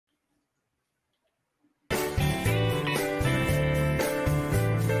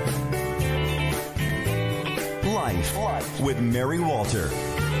Life with Mary Walter.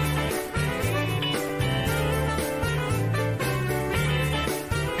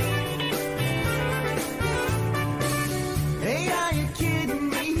 Hey, are you kidding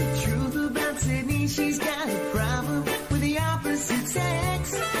me? The truth about Sydney, she's got a problem with the opposite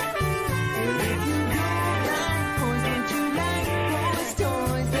sex. And if you don't like boys, don't you like boys'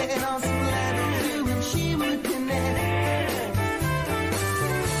 toys? Then also let you and she would connect.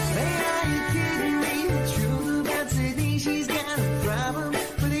 Hey, are you kidding me? The truth about Sydney, she's got a problem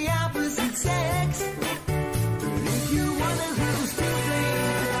with the opposite sex. And if you wonder who's to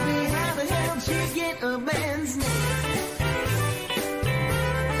blame, tell me how the hell she get a man's name.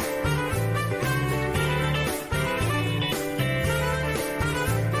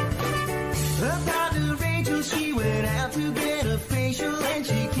 Her partner Rachel, she went out to get a facial and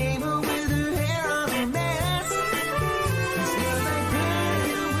she came home with her hair on a mess. She smelled like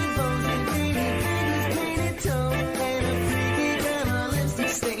perfume with bones and painted fingers, painted toes, and a freaky grandma lipstick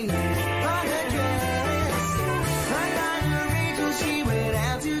stain on her dress. Her partner Rachel, she went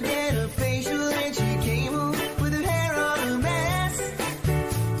out to get a facial and she came home with her hair on a mess.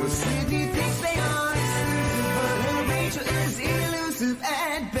 Well, Sydney thinks they are exclusive, but her Rachel is elusive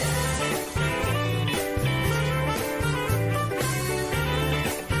at best.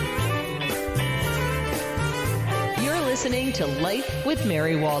 You're listening to Life with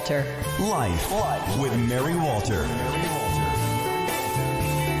Mary Walter. Life with Mary Walter.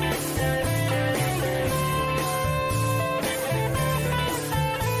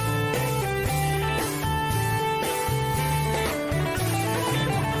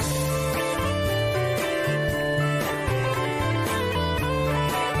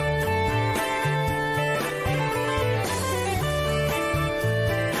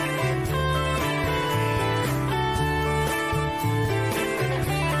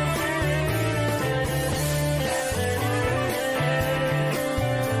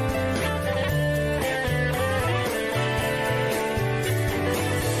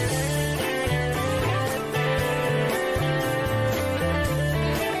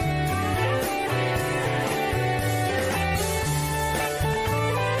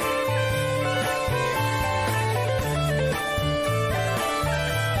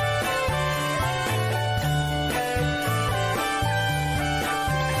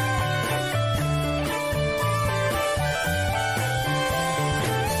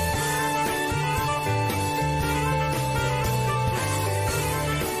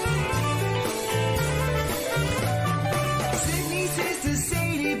 Sydney's sister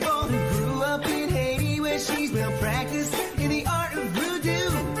Sadie born and grew up in Haiti, where she's well practiced in the art of voodoo.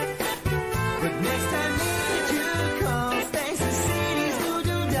 But next time nature calls, thanks to Sadie's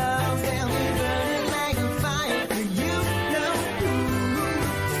voodoo dolls, they'll be burning like a fire for you know who.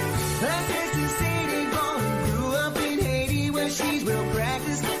 Her sister Sadie born and grew up in Haiti, where she's well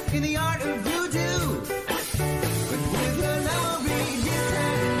practiced in the art of voodoo. But with her love return,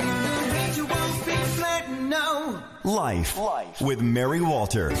 you know Rachel won't be flirting, no. Life with Mary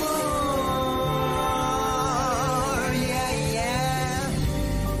Walter. Oh, yeah, yeah.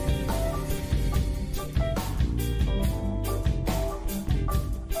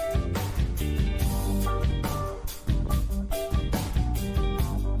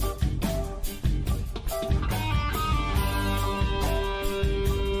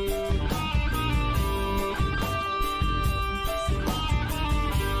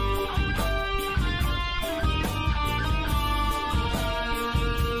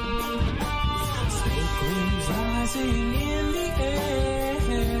 Smoke rings rising in the air,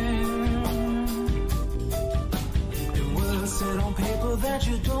 and words said on paper that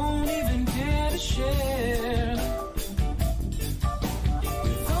you don't even care to share.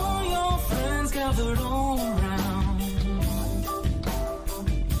 With all your friends gathered all around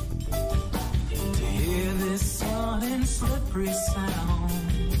to hear this sudden slippery sound.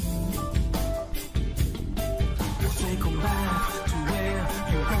 Take 'em back to where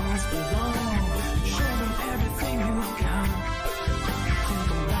you once belonged. Show them everything you've got. Take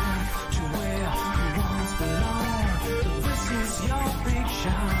 'em back to where you once belonged. This is your big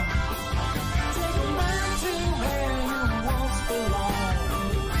shot. Take 'em back to where you once belonged.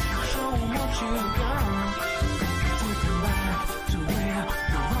 Show 'em what you got. Take 'em back to where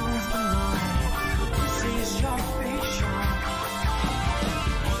you once belonged. This is your big shot.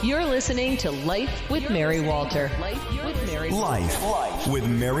 You're listening to Life with Mary Walter. Life with Mary Walter. Life with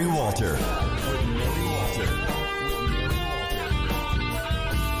Mary Walter.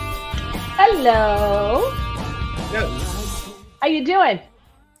 Hello. Yes, How you doing?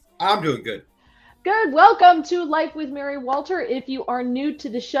 I'm doing good. Good. Welcome to Life with Mary Walter. If you are new to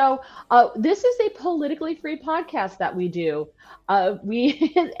the show, this is a politically free podcast that we do.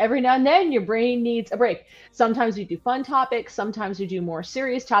 We every now and then your brain needs a break. Sometimes we do fun topics, sometimes we do more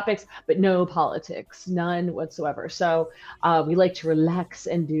serious topics, but no politics, none whatsoever. So we like to relax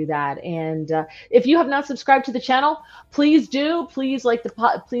and do that. And if you have not subscribed to the channel, please do. Please like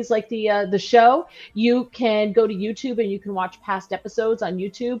the show. You can go to YouTube and you can watch past episodes on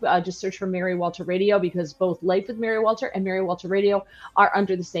YouTube. Just search for Mary Walter Radio, because both Life with Mary Walter and Mary Walter Radio are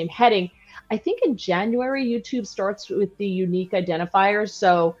under the same heading. I think in January, YouTube starts with the unique identifiers.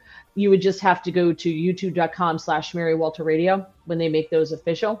 So you would just have to go to youtube.com/Mary Walter Radio when they make those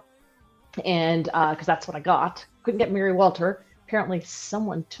official. And because that's what I got. Couldn't get Mary Walter. Apparently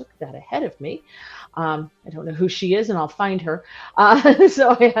someone took that ahead of me. I don't know who she is, and I'll find her.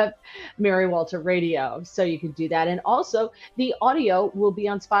 So I have Mary Walter Radio, so you can do that. And also the audio will be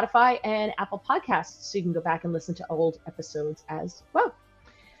on Spotify and Apple Podcasts, so you can go back and listen to old episodes as well.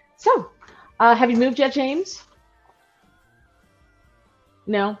 So have you moved yet, James?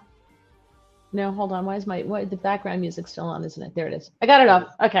 No, hold on. Why is the background music still on, isn't it? There it is. I got it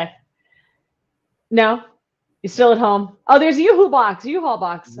up. Okay. No? You're still at home. Oh, there's a U-Haul box. U-Haul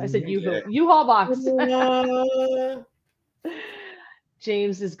box. I said U-Haul. U-Haul box.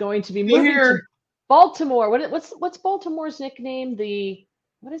 James is going to be moving to Baltimore. What's Baltimore's nickname?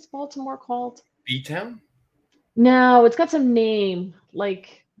 What is Baltimore called? B-Town? No, it's got some name,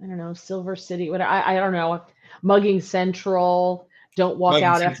 like, I don't know, Silver City. What I don't know. Mugging Central. Don't walk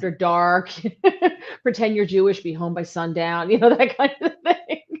out after dark. Pretend you're Jewish. Be home by sundown. You know, that kind of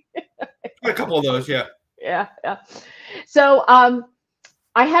thing. A couple of those, yeah. Yeah. So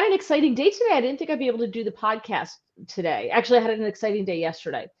I had an exciting day today. I didn't think I'd be able to do the podcast today. Actually, I had an exciting day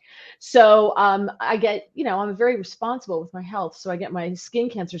yesterday. So I get, I'm very responsible with my health. So I get my skin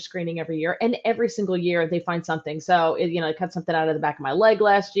cancer screening every year, and every single year they find something. So, I cut something out of the back of my leg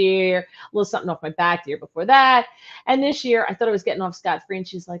last year, a little something off my back the year before that. And this year I thought I was getting off scot-free, and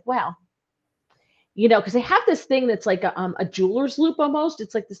she's like, wow. Because they have this thing that's like a jeweler's loop almost.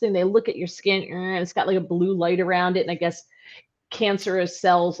 It's like this thing, they look at your skin and it's got like a blue light around it. And I guess cancerous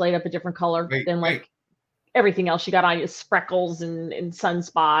cells light up a different color than like everything else you got on you, freckles and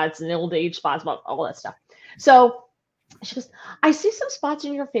sunspots and old age spots, all that stuff. So she goes, I see some spots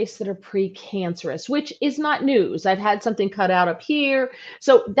in your face that are precancerous, which is not news. I've had something cut out up here.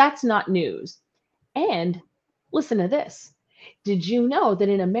 So that's not news. And listen to this. Did you know that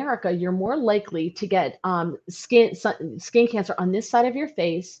in America, you're more likely to get skin cancer on this side of your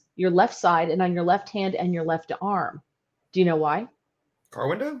face, your left side, and on your left hand and your left arm? Do you know why? Car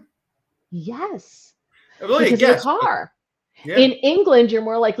window? Yes. Really, because of the car. Yeah. In England, you're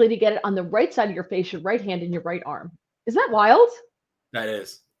more likely to get it on the right side of your face, your right hand, and your right arm. Isn't that wild? That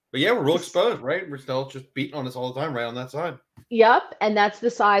is. But yeah, we're real exposed, right? We're still just beating on this all the time, right on that side. Yep. And that's the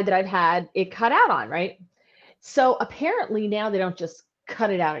side that I've had it cut out on, right? So apparently now they don't just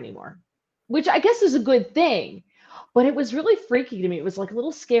cut it out anymore, which I guess is a good thing. But it was really freaky to me. It was like a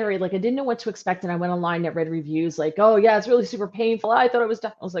little scary. Like I didn't know what to expect. And I went online and read reviews like, oh, yeah, it's really super painful. I thought it was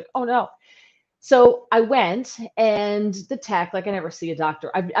done. I was like, oh, no. So I went, and the tech, like I never see a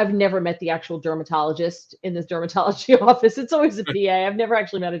doctor. I've never met the actual dermatologist in this dermatology office. It's always a PA. I've never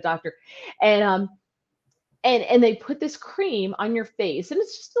actually met a doctor. And they put this cream on your face, and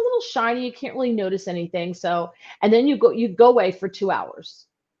it's just a little shiny. You can't really notice anything. So, and then you go away for 2 hours,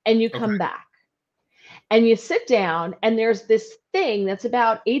 and you come back, and you sit down, and there's this thing that's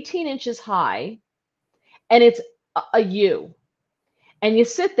about 18 inches high, and it's a U. And you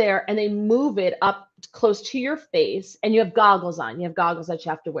sit there, and they move it up close to your face, and you have goggles on. You have goggles that you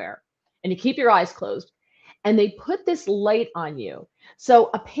have to wear, and you keep your eyes closed, and they put this light on you.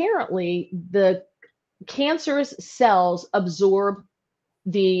 So apparently the cancerous cells absorb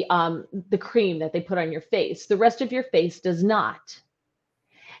the cream that they put on your face. The rest of your face does not.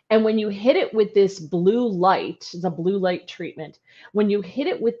 And when you hit it with this blue light, it's a blue light treatment. When you hit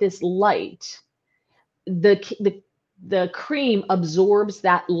it with this light, the cream absorbs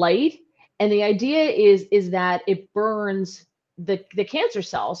that light. And the idea is that it burns the cancer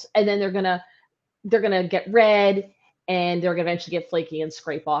cells, and then they're gonna get red, and they're gonna eventually get flaky and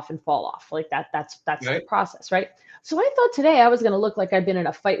scrape off and fall off. Like that's the process, right? So I thought today I was gonna look like I'd been in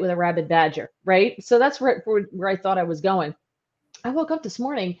a fight with a rabid badger, right? So that's where I thought I was going. I woke up this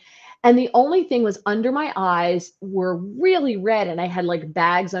morning, and the only thing was under my eyes were really red, and I had like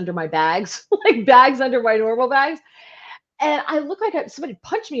bags under my bags, like bags under my normal bags. And I looked like somebody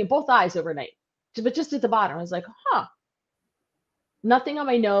punched me in both eyes overnight, but just at the bottom. I was like, huh. Nothing on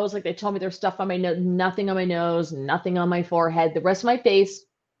my nose. Like they told me there's stuff on my nose, nothing on my nose, nothing on my forehead. The rest of my face,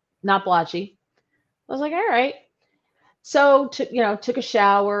 not blotchy. I was like, all right. So, took a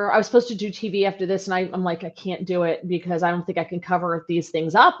shower. I was supposed to do TV after this, and I'm like, I can't do it because I don't think I can cover these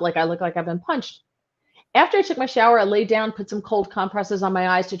things up. Like, I look like I've been punched. After I took my shower, I laid down, put some cold compresses on my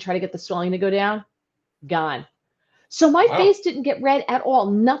eyes to try to get the swelling to go down. Gone. So my Wow. face didn't get red at all.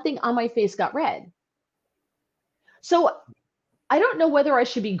 Nothing on my face got red. So I don't know whether I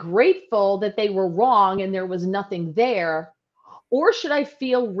should be grateful that they were wrong and there was nothing there, or should I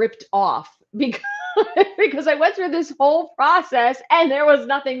feel ripped off because because I went through this whole process and there was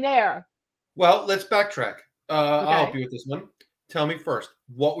nothing there. Well, let's backtrack. I'll help Okay. you with this one. Tell me first,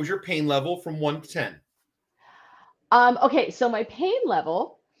 what was your pain level from 1 to 10? Okay, so my pain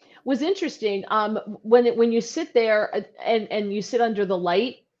level was interesting. When you sit there and you sit under the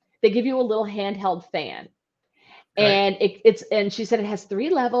light, they give you a little handheld fan. Okay. And and she said it has 3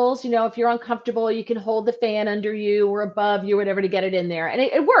 levels. If you're uncomfortable, you can hold the fan under you or above you, whatever, to get it in there. And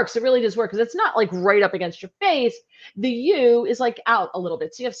it works. It really does work because it's not like right up against your face. The U is like out a little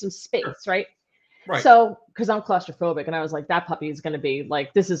bit. So you have some space, right? Right. So, because I'm claustrophobic, and I was like, that puppy is going to be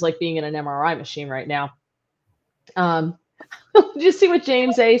like, this is like being in an MRI machine right now. Did you see what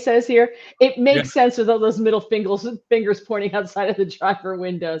James A says here? It makes sense with all those middle fingers pointing outside of the driver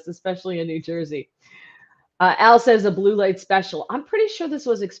windows, especially in New Jersey. Al says a blue light special. I'm pretty sure this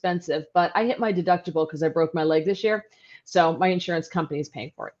was expensive, but I hit my deductible because I broke my leg this year. So my insurance company is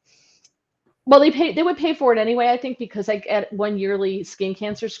paying for it. Well, they would pay for it anyway, I think, because I get 1 yearly skin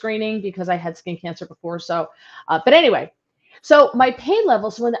cancer screening because I had skin cancer before. So, but anyway, so my pain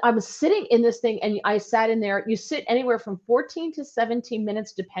levels when I was sitting in this thing and I sat in there, you sit anywhere from 14 to 17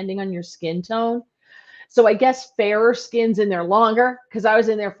 minutes, depending on your skin tone. So I guess fairer skin's in there longer because I was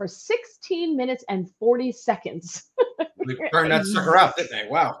in there for 16 minutes and 40 seconds. They burned that sucker out, didn't they?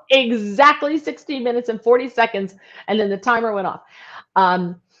 Wow. Exactly 16 minutes and 40 seconds. And then the timer went off.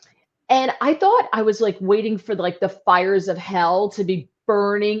 And I thought I was like waiting for like the fires of hell to be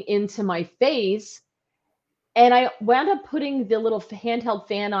burning into my face. And I wound up putting the little handheld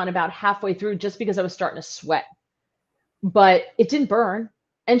fan on about halfway through just because I was starting to sweat. But it didn't burn.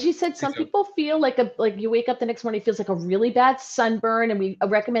 And she said some people feel like you wake up the next morning, it feels like a really bad sunburn, and we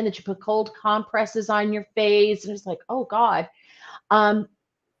recommend that you put cold compresses on your face. And it's like, oh God,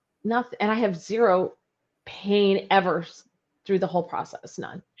 nothing. And I have zero pain ever through the whole process,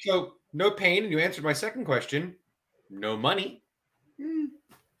 none. So no pain, and you answered my second question. No money. Could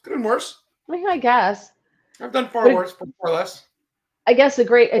have been worse. I mean, I guess. I've done far worse, far less. I guess a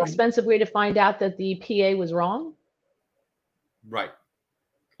great expensive way to find out that the PA was wrong. Right.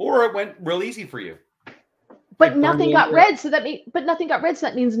 Or it went real easy for you. But nothing got red, so that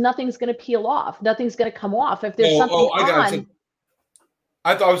means nothing's going to peel off. Nothing's going to come off if there's something on.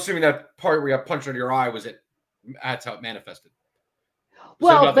 I was assuming that part where you got punched under your eye was it. That's how it manifested.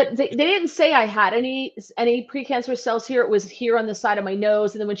 Well, but they didn't say I had any precancerous cells here. It was here on the side of my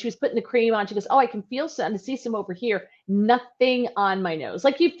nose. And then when she was putting the cream on, she goes, oh, I can feel some, I see some over here. Nothing on my nose.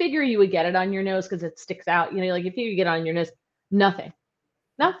 Like you figure you would get it on your nose because it sticks out. Like you figure you get it on your nose. Nothing.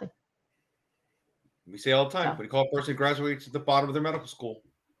 We say all the time, what do you call a person who graduates at the bottom of their medical school?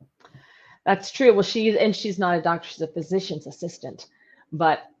 That's true. Well, she's not a doctor. She's a physician's assistant.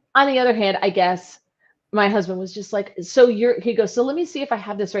 But on the other hand, I guess my husband was just like, he goes, so let me see if I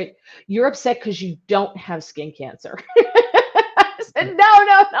have this right. You're upset because you don't have skin cancer. I said,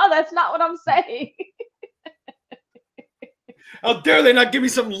 no, that's not what I'm saying. How dare they not give me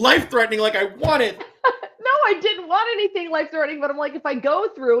something life-threatening like I wanted? No, I didn't want anything life-threatening, but I'm like, if I go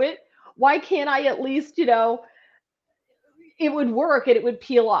through it, why can't I at least, it would work and it would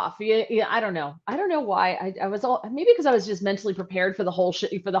peel off. Yeah, I don't know. I don't know why. I was maybe because I was just mentally prepared for the whole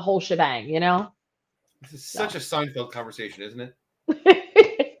shebang, This is such a Seinfeld conversation, isn't it?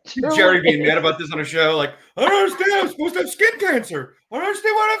 Jerry being mad about this on a show, like, I don't understand. I'm supposed to have skin cancer. I don't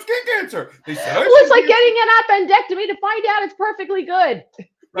understand why I have skin cancer. They said, well, it's like getting an appendectomy to find out it's perfectly good.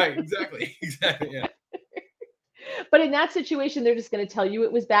 Right, exactly, yeah. But in that situation, they're just going to tell you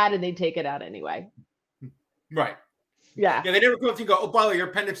it was bad and they take it out anyway. Right. Yeah. Yeah, they never come up to you and go, oh, by the way, your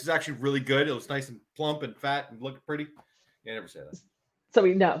appendix is actually really good. It was nice and plump and fat and looked pretty. They never say that. So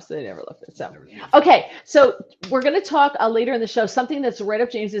they never looked at it. So, okay. So we're going to talk later in the show, something that's right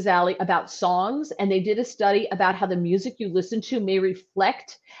up James's alley about songs. And they did a study about how the music you listen to may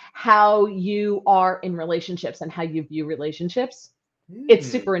reflect how you are in relationships and how you view relationships. It's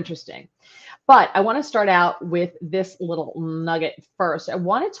super interesting. But I want to start out with this little nugget first. I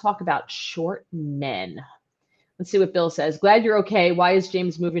want to talk about short men. Let's see what Bill says. Glad you're okay. Why is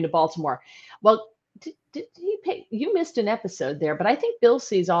James moving to Baltimore? Well, did he pay? You missed an episode there, but I think Bill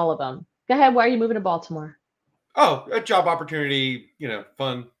sees all of them. Go ahead. Why are you moving to Baltimore? Oh, a job opportunity,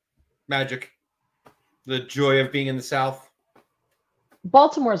 fun, magic. The joy of being in the South.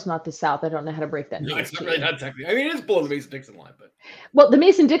 Baltimore's not the South. I don't know how to break that. No, news it's not to really you. not technically. I mean, it is below the Mason-Dixon line, but Well, the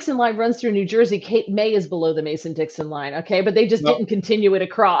Mason-Dixon line runs through New Jersey. Cape May is below the Mason-Dixon line, okay? But they just Well- didn't continue it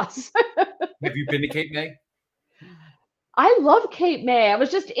across. have you been to Cape May? I love Cape May. I was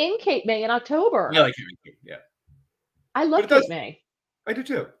just in Cape May in October. I like Cape May. Yeah, I love it Cape does- May. I do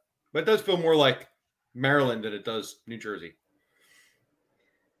too. But it does feel more like Maryland than it does New Jersey.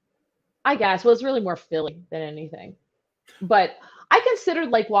 I guess. Well, it's really more Philly than anything. But I considered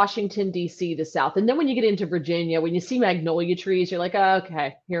like Washington, D.C. the South. And then when you get into Virginia, when you see magnolia trees, you're like, oh,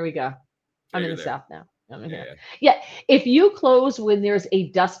 okay, here we go. I'm Yeah, in you're the there. South now. I'm in Yeah, here. yeah. Yeah. If you close when there's a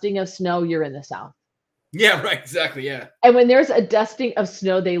dusting of snow, you're in the South. Yeah, right. Exactly. Yeah. And when there's a dusting of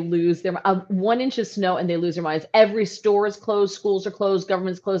snow, they lose their 1 inch of snow and they lose their minds. Every store is closed, schools are closed,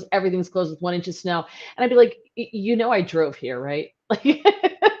 government's closed, everything's closed with 1 inch of snow. And I'd be like, you know, I drove here, right? Like,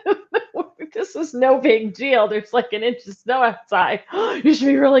 this is no big deal. There's like 1 inch of snow outside. You should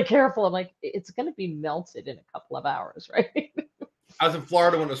be really careful. I'm like, it's going to be melted in a couple of hours, right? I was in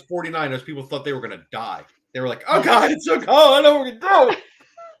Florida when it was 49. Those people thought they were going to die. They were like, "Oh God, it's so cold. I know what we're going to do."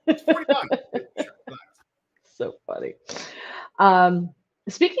 It's 49. So funny.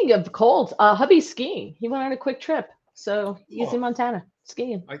 Speaking of cold, hubby's skiing. He went on a quick trip. So he's Oh. in Montana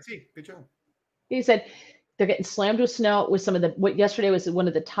skiing. I see. Good job. He said they're getting slammed with snow with some of the what yesterday was one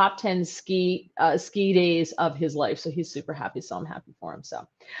of the top 10 ski days of his life. So he's super happy. So I'm happy for him. So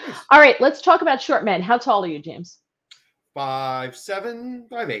Nice. all right, let's talk about short men. How tall are you, James? 5'7",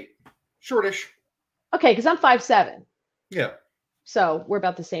 5'8", shortish. Okay, because I'm 5'7". Yeah. So we're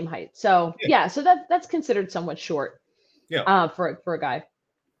about the same height. So yeah, so that's considered somewhat short. Yeah. For a guy.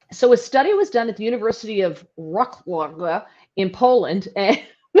 So a study was done at the University of Wrocław in Poland, and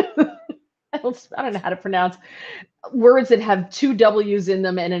I don't know how to pronounce words that have 2 W's in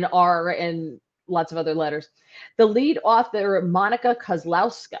them and an R and lots of other letters. The lead author, Monika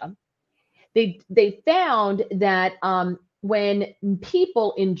Kozlowska, they found that when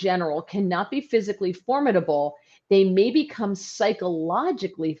people in general cannot be physically formidable, they may become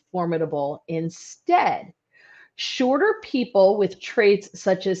psychologically formidable instead. Shorter people with traits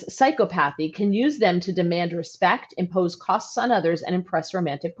such as psychopathy can use them to demand respect, impose costs on others, and impress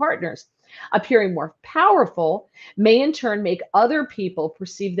romantic partners. Appearing more powerful may in turn make other people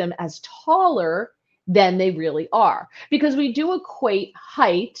perceive them as taller than they really are, because we do equate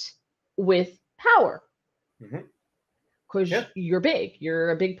height with power. Mhm. Because Yeah. you're big,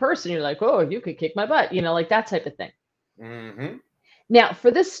 you're a big person, you're like, oh, you could kick my butt, like that type of thing. Mm-hmm. Now,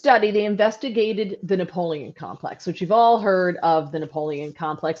 for this study, they investigated the Napoleon complex, which you've all heard of. The Napoleon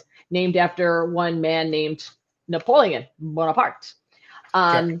complex, named after one man named Napoleon Bonaparte.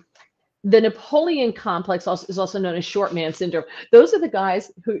 The Napoleon complex is also known as short man syndrome. Those are the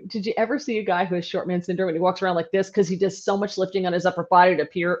guys who, did you ever see a guy who has short man syndrome and he walks around like this because he does so much lifting on his upper body to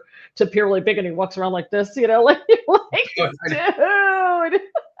appear really big, and he walks around like this, like dude.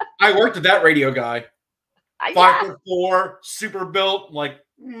 I worked with that radio guy. Yeah. 5'4", super built. Like,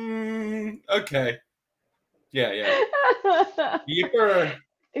 okay. Yeah. Yipper.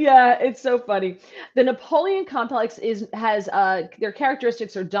 Yeah, it's so funny. The Napoleon complex has their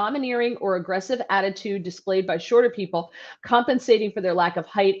characteristics are domineering or aggressive attitude displayed by shorter people, compensating for their lack of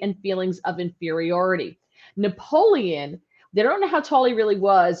height and feelings of inferiority. Napoleon, they don't know how tall he really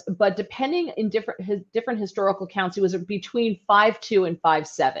was, but depending in different historical accounts, he was between 5'2" and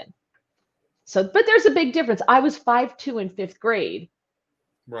 5'7". So, but there's a big difference. I was 5'2" in 5th grade.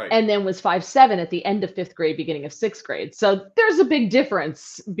 Right. And then was 5'7" at the end of 5th grade, beginning of 6th grade. So there's a big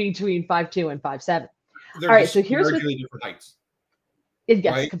difference between 5'2" and 5'7". They're all right, just so here's what- marginally different heights.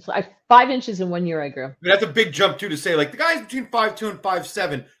 Yes, Right. 5 inches in 1 year I grew. I mean, that's a big jump too to say like the guy's between 5'2" and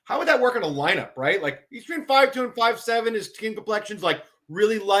 5'7". How would that work in a lineup, right? Like he's between 5'2" and 5'7". His skin complexion's like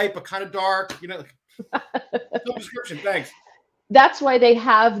really light but kind of dark. No description. Thanks. That's why they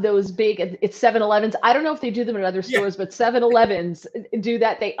have those big, it's 7-Elevens. I don't know if they do them in other stores, but 7-Elevens do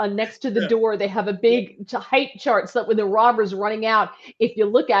that. They next to the door, they have a big height chart so that when the robber's running out, if you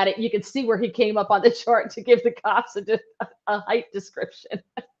look at it, you can see where he came up on the chart to give the cops a height description.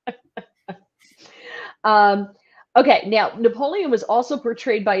 Okay, now Napoleon was also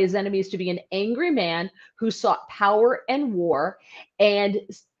portrayed by his enemies to be an angry man who sought power and war, and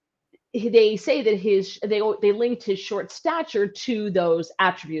they say that they linked his short stature to those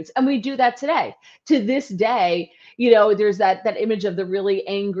attributes, and we do that today. To this day, there's that image of the really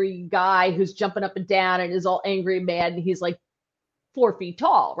angry guy who's jumping up and down and is all angry and mad, and he's like 4 feet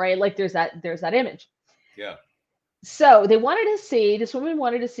tall, right? Like there's that image. Yeah. So this woman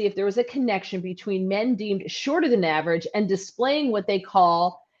wanted to see if there was a connection between men deemed shorter than average and displaying what they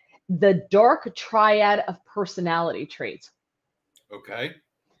call the dark triad of personality traits. Okay.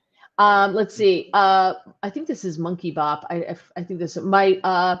 Let's see. I think this is Monkey Bop. I think this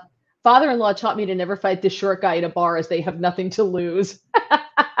my father-in-law taught me to never fight the short guy at a bar as they have nothing to lose.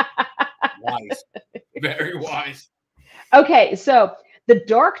 Wise. Very wise. Okay, so the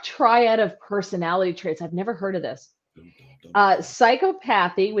dark triad of personality traits. I've never heard of this.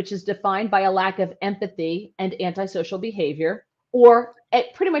 Psychopathy, which is defined by a lack of empathy and antisocial behavior, or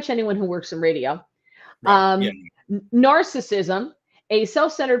pretty much anyone who works in radio. Right. Narcissism, a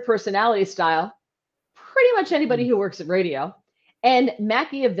self-centered personality style, pretty much anybody who works in radio. And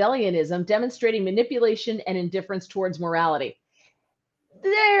Machiavellianism, demonstrating manipulation and indifference towards morality.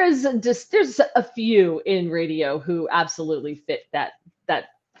 There's a few in radio who absolutely fit that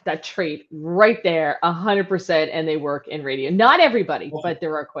trait right there, 100%, and they work in radio. Not everybody, but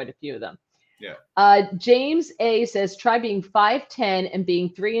there are quite a few of them. Yeah. James A says, try being 5'10" and being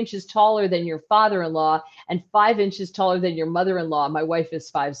 3 inches taller than your father-in-law and 5 inches taller than your mother-in-law. My wife is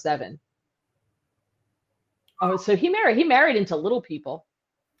 5'7". Oh, so he married into little people.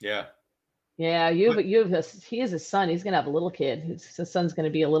 Yeah. Yeah, he has a son. He's gonna have a little kid. His son's gonna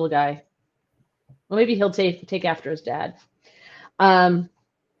be a little guy. Well, maybe he'll take after his dad.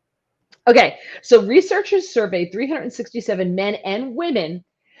 Okay, so researchers surveyed 367 men and women,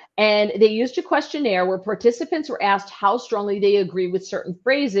 and they used a questionnaire where participants were asked how strongly they agree with certain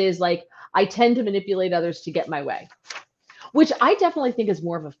phrases, like "I tend to manipulate others to get my way," which I definitely think is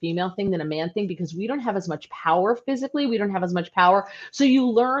more of a female thing than a man thing, because we don't have as much power physically. We don't have as much power. So you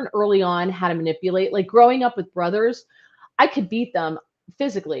learn early on how to manipulate. Like growing up with brothers, I could beat them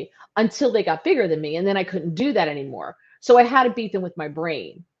physically until they got bigger than me. And then I couldn't do that anymore. So I had to beat them with my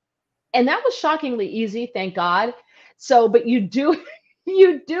brain. And that was shockingly easy, thank God. So, but you do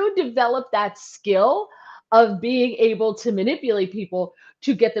develop that skill of being able to manipulate people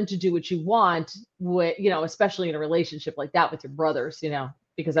to get them to do what you want, with, especially in a relationship like that with your brothers,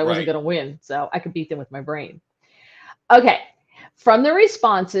 because I wasn't going to win. So I could beat them with my brain. Okay. From the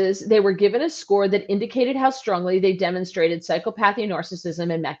responses, they were given a score that indicated how strongly they demonstrated psychopathy,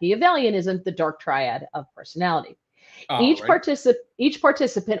 narcissism, and Machiavellianism, the dark triad of personality. Each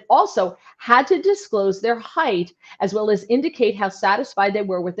participant also had to disclose their height, as well as indicate how satisfied they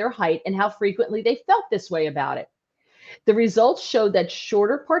were with their height and how frequently they felt this way about it. The results showed that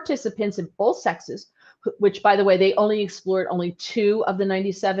shorter participants in both sexes, which, by the way, they only explored 2 of the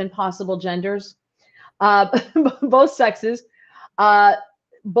 97 possible genders, both sexes,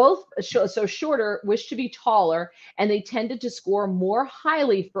 so shorter wished to be taller, and they tended to score more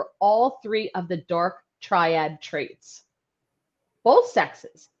highly for all 3 of the dark triad traits. Both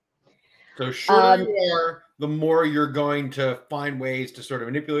sexes. So shorter you are, the more you're going to find ways to sort of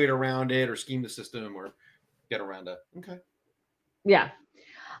manipulate around it or scheme the system or get around it. Okay. Yeah.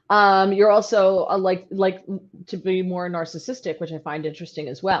 You're also like to be more narcissistic, which I find interesting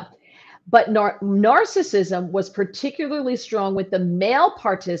as well. But narcissism was particularly strong with the male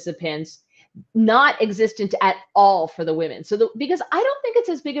participants, not existent at all for the women. So because I don't think it's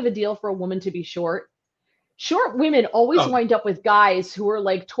as big of a deal for a woman to be short. Short women always wind up with guys who are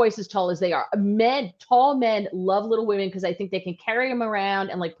like twice as tall as they are. Tall men love little women because I think they can carry them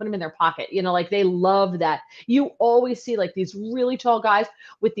around and like put them in their pocket. Like they love that. You always see like these really tall guys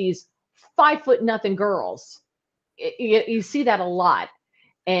with these 5'0" girls. You see that a lot.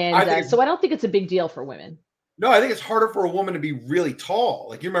 And so I don't think it's a big deal for women. No, I think it's harder for a woman to be really tall.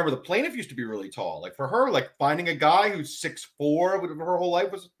 Like you remember the plaintiff used to be really tall. Like for her, like finding a guy who's 6'4" her whole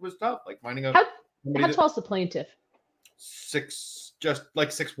life was tough. Like finding a how tall is the plaintiff? 6, just like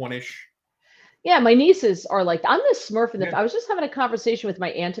 6'1"-ish. Yeah, my nieces are like, I'm the Smurf in the. I was just having a conversation with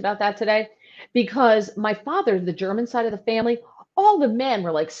my aunt about that today, because my father, the German side of the family, all the men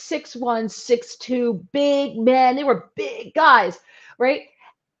were like 6'1", 6'2", big men. They were big guys, right?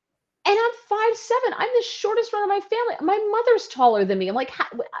 And I'm 5'7". I'm the shortest one of my family. My mother's taller than me. I'm like,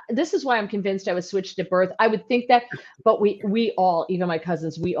 this is why I'm convinced I was switched at birth. I would think that, but we all, even my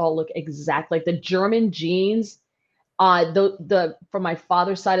cousins, we all look exact like the German genes. From my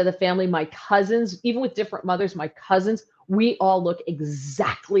father's side of the family, my cousins, even with different mothers, my cousins, we all look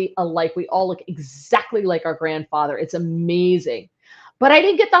exactly alike. We all look exactly like our grandfather. It's amazing. But I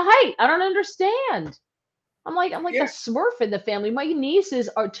didn't get the height. I don't understand. I'm like the Smurf in the family. My nieces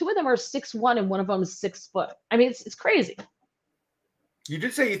 2 of them are 6'1" and one of them is 6 foot. I mean, it's crazy. You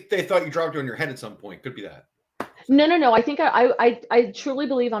did say they thought you dropped on your head at some point. Could be that. No. I think I truly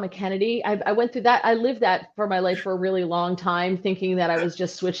believe I'm a Kennedy. I went through that. I lived that for my life for a really long time, thinking that I was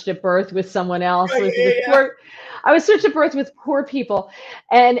just switched at birth with someone else. Right, With yeah. poor, I was switched at birth with poor people,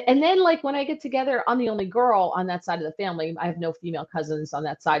 and then like when I get together, I'm the only girl on that side of the family. I have no female cousins on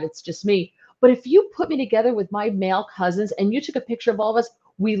that side. It's just me. But if you put me together with my male cousins and you took a picture of all of us,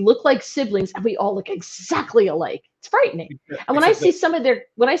 we look like siblings and we all look exactly alike. It's frightening. And when I Except see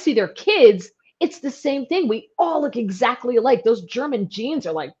when I see their kids, it's the same thing. We all look exactly alike. Those German genes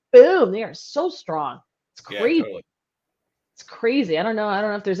are like, boom, they are so strong. It's yeah, crazy. totally. It's crazy. I don't know. I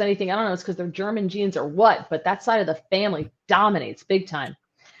don't know if there's anything. I don't know. It's because they're German genes or what, but that side of the family dominates big time.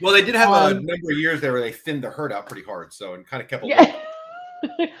 Well, they did have a Um, number of years there where they thinned the herd out pretty hard, so and kind of kept a Yeah.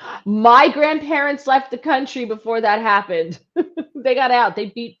 My grandparents left the country before that happened. They got out.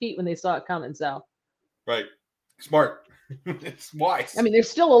 They beat feet when they saw it coming. So, right. Smart. It's wise. I mean, there's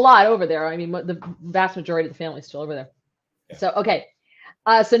still a lot over there. I mean, the vast majority of the family is still over there. Yeah. So, okay.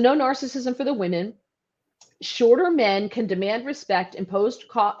 So no narcissism for the women. Shorter men can demand respect, impose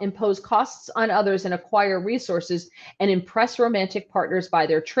costs on others, and acquire resources and impress romantic partners by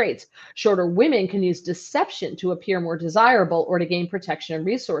their traits. Shorter women can use deception to appear more desirable or to gain protection and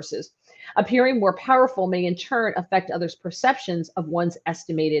resources. Appearing more powerful may in turn affect others' perceptions of one's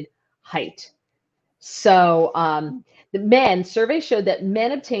estimated height. So the survey showed that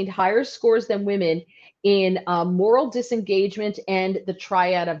men obtained higher scores than women in moral disengagement and the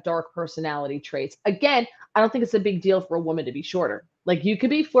triad of dark personality traits. Again, I don't think it's a big deal for a woman to be shorter. Like you could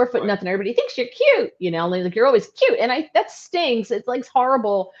be 4 foot nothing, everybody thinks you're cute, like you're always cute. And that stings. It's like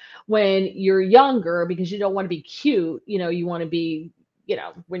horrible when you're younger because you don't want to be cute. You want to be,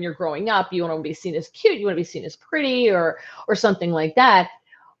 when you're growing up, you want to be seen as cute, you want to be seen as pretty or something like that.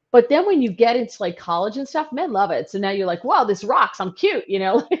 But then when you get into like college and stuff, men love it. So now you're like, wow, this rocks. I'm cute,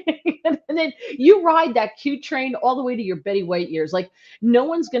 and then you ride that cute train all the way to your Betty White years. Like no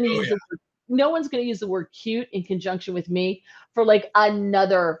one's going to use the word cute in conjunction with me for like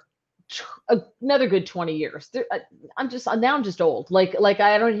another good 20 years. I'm just old. Like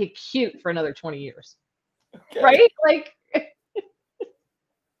I don't hit cute for another 20 years. Okay. Right? Like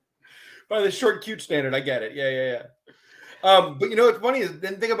By the short cute standard, I get it. Yeah. But what's funny is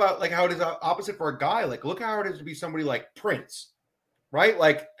then think about like how it is opposite for a guy. Like look how it is to be somebody like Prince, right?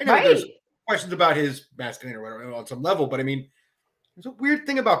 Like I know there's questions about his masculinity or whatever on some level, but I mean, there's a weird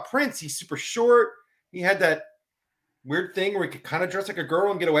thing about Prince. He's super short. He had that weird thing where he could kind of dress like a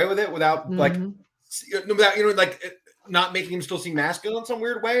girl and get away with it without like not making him still seem masculine in some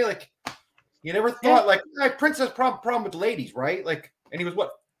weird way. Like you never thought like Prince has problem with ladies, right? Like, and he was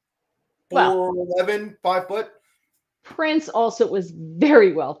what 4'11", 5 foot. Prince also was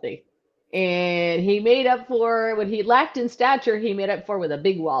very wealthy, and he made up for what he lacked in stature. He made up for with a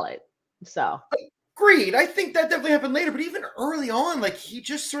big wallet. So agreed. I think that definitely happened later, but even early on, like he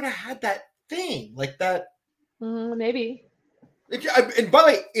just sort of had that thing, like that. Maybe. And by the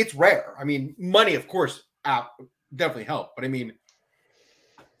way, it's rare. I mean, money, of course, definitely helped, but I mean,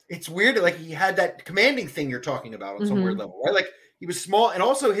 it's weird. Like he had that commanding thing you're talking about on some weird level, right? Like he was small, and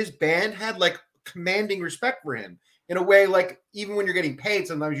also his band had like commanding respect for him. In a way, like even when you're getting paid,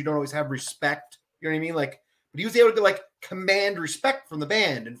 sometimes you don't always have respect. You know what I mean? Like, but he was able to like command respect from the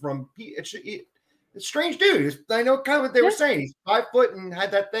band and from it's strange dude. I know kind of what they were saying. He's 5 foot and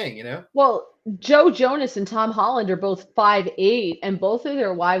had that thing, Well, Joe Jonas and Tom Holland are both 5'8", and both of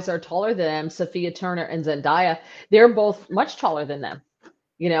their wives are taller than them. Sophia Turner and Zendaya. They're both much taller than them.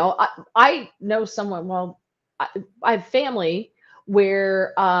 I know someone. Well, I have family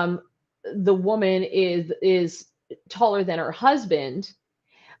where the woman is taller than her husband,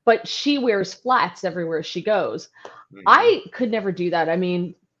 but she wears flats everywhere she goes. I could never do that. I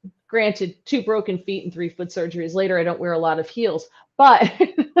mean, granted, 2 broken feet and 3 foot surgeries later, I don't wear a lot of heels, but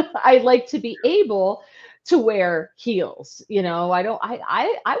I like to be able to wear heels. I would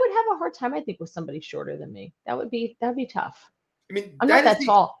have a hard time, I think, with somebody shorter than me. That'd be tough. I mean, I'm not that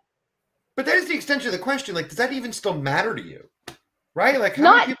tall. But that is the extension of the question. Like, does that even still matter to you? Right? Like,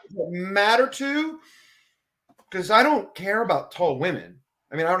 how many people does it matter to? Because I don't care about tall women.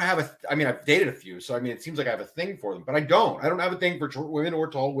 I mean, I've dated a few, so I mean, it seems like I have a thing for them, but I don't have a thing for short women or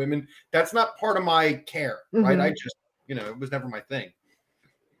tall women. That's not part of my care, right? I just, it was never my thing.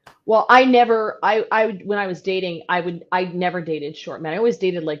 Well, when I was dating, I never dated short men. I always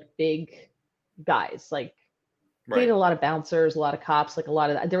dated like big guys, like dated a lot of bouncers, a lot of cops, like a lot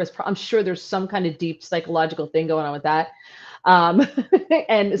of that. I'm sure there's some kind of deep psychological thing going on with that.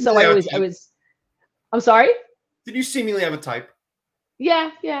 And so I'm sorry. Did you seemingly have a type? Yeah,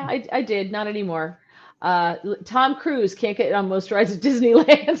 I did. Not anymore. Tom Cruise can't get on most rides at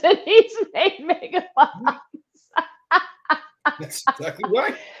Disneyland, and he's made mega bucks. That's exactly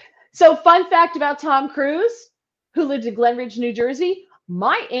right. So, fun fact about Tom Cruise, who lived in Glen Ridge, New Jersey.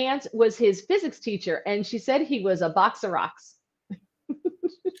 My aunt was his physics teacher, and she said he was a box of rocks.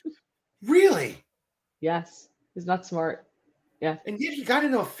 Really? Yes, he's not smart. Yeah. And yet he got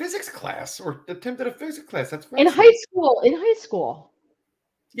into a physics class or attempted a physics class. That's In fascinating. high school,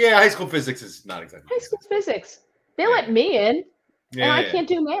 Yeah, high school physics is not exactly high school physics. physics. They Yeah. let me in, Yeah, and I yeah. can't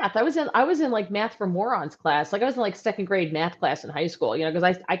do math. I was in like math for morons class. Like I was in like second grade math class in high school, because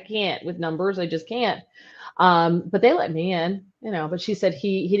I can't with numbers. I just can't. But they let me in, but she said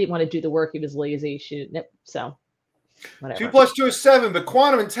he didn't want to do the work. He was lazy. She didn't. So 2 whatever. + 2 is 7, but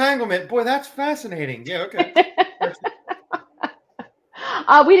quantum entanglement, boy, that's fascinating. Yeah, okay.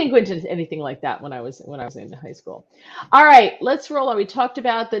 We didn't go into anything like that when I was in high school. All right, let's roll on. We talked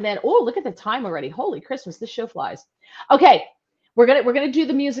about the net. Oh, look at the time already. Holy Christmas, this show flies. Okay, we're gonna do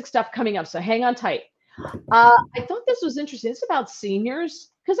the music stuff coming up, so hang on tight. I thought this was interesting. It's about seniors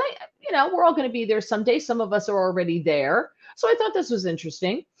because we're all going to be there someday. Some of us are already there, so I thought this was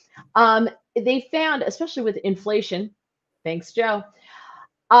interesting. They found, especially with inflation, thanks, Joe.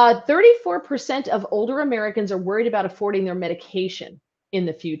 34% of older Americans are worried about affording their medication in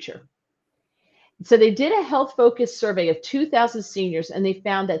the future. So they did a health focused survey of 2,000 seniors, and they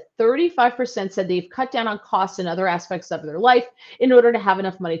found that 35% said they've cut down on costs in other aspects of their life in order to have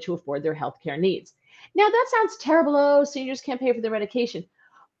enough money to afford their healthcare needs. Now that sounds terrible. Oh, seniors can't pay for their medication.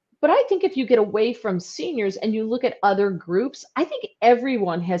 But I think if you get away from seniors and you look at other groups, I think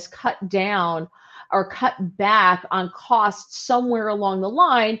everyone has cut down or cut back on costs somewhere along the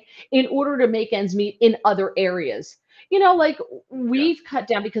line in order to make ends meet in other areas. Like we've cut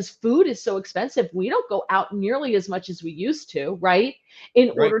down because food is so expensive. We don't go out nearly as much as we used to, right? In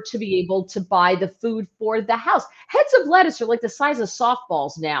Right. order to be able to buy the food for the house. Heads of lettuce are like the size of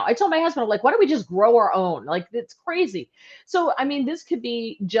softballs now. I told my husband, I'm like, why don't we just grow our own? Like, it's crazy. So, I mean, this could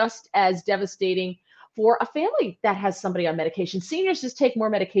be just as devastating for a family that has somebody on medication. Seniors just take more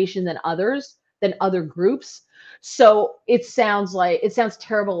medication than other groups. So it sounds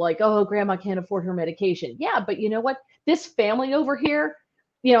terrible, like, oh, grandma can't afford her medication. Yeah, but you know what? This family over here,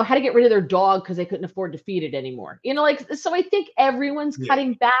 had to get rid of their dog because they couldn't afford to feed it anymore. So I think everyone's Yeah.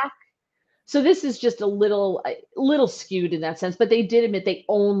 cutting back. So this is just a little skewed in that sense, but they did admit they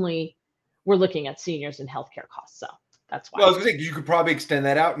only were looking at seniors and healthcare costs. So that's why. Well, I was going to say, you could probably extend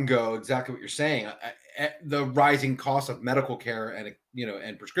that out and go exactly what you're saying. The rising cost of medical care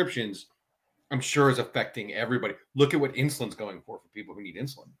and prescriptions, I'm sure, is affecting everybody. Look at what insulin's going for people who need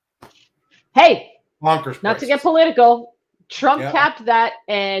insulin. Hey, Bonkers. not to get political, Trump Yeah. capped that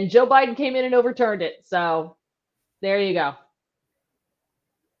and Joe Biden came in and overturned it. So there you go.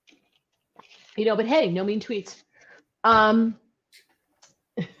 But hey, no mean tweets. One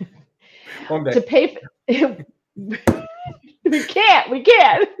day. To pay for, we can't.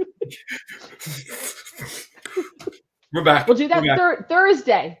 We're back. We'll do that We're back.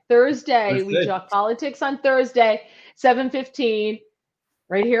 Thursday. We Thursday. talk politics on Thursday, 7:15,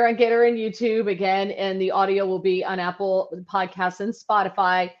 right here on Gator and YouTube again, and the audio will be on Apple Podcasts and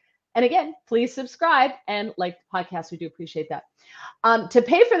Spotify. And again, please subscribe and like the podcast. We do appreciate that. To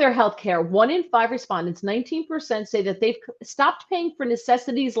pay for their health care, 1 in 5 respondents, 19%, say that they've stopped paying for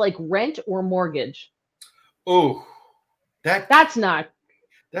necessities like rent or mortgage. Oh, That's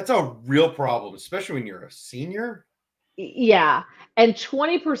a real problem, especially when you're a senior. Yeah. And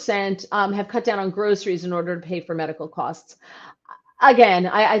 20% have cut down on groceries in order to pay for medical costs. Again,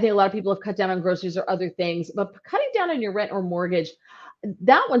 I think a lot of people have cut down on groceries or other things, but cutting down on your rent or mortgage,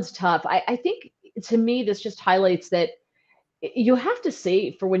 that one's tough. I think, to me, this just highlights that you have to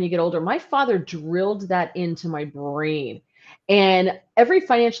save for when you get older. My father drilled that into my brain. And every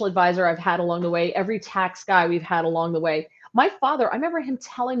financial advisor I've had along the way, every tax guy we've had along the way, my father, I remember him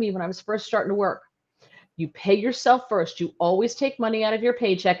telling me when I was first starting to work, you pay yourself first. You always take money out of your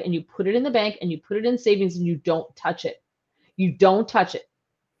paycheck and you put it in the bank and you put it in savings and you don't touch it. You don't touch it.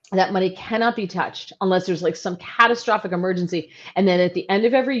 That money cannot be touched unless there's like some catastrophic emergency. And then at the end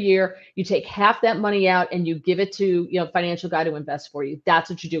of every year, you take half that money out and you give it to a financial guy to invest for you. That's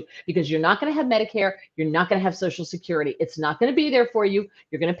what you do, because you're not going to have Medicare. You're not going to have Social Security. It's not going to be there for you.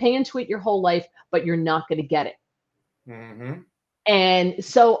 You're going to pay into it your whole life, but you're not going to get it. Mm-hmm. And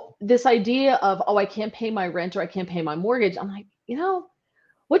so this idea of, oh, I can't pay my rent or I can't pay my mortgage. I'm like,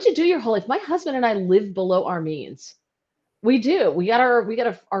 what'd you do your whole life? My husband and I live below our means. We do. We got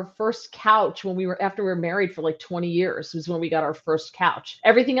our first couch after we were married for like 20 years was when we got our first couch.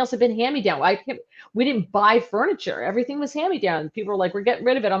 Everything else had been hand-me-down. We didn't buy furniture. Everything was hand-me-down. People were like, we're getting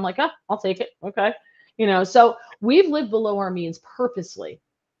rid of it. I'm like, I'll take it. Okay. So we've lived below our means purposely.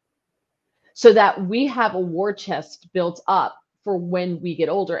 so that we have a war chest built up for when we get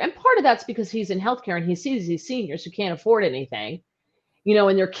older. And part of that's because he's in healthcare and he sees these seniors who can't afford anything,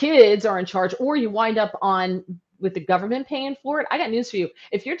 and their kids are in charge, or you wind up on with the government paying for it. I got news for you.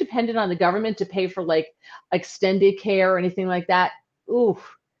 If you're dependent on the government to pay for like extended care or anything like that, ooh,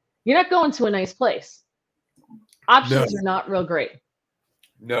 you're not going to a nice place. Options are not real great.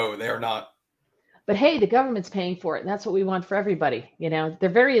 No, they are not. But hey, the government's paying for it, and that's what we want for everybody. They're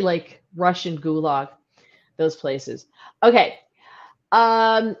very like Russian gulag, those places. Okay.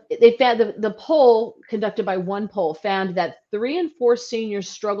 They found the poll conducted by OnePoll found that 3 in 4 seniors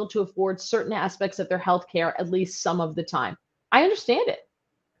struggle to afford certain aspects of their health care at least some of the time. I understand it.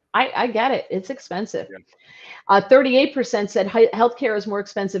 I get it. It's expensive. Yeah. 38% said healthcare is more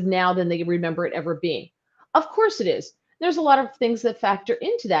expensive now than they remember it ever being. Of course it is. There's a lot of things that factor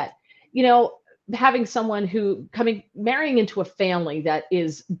into that. Having someone marrying into a family that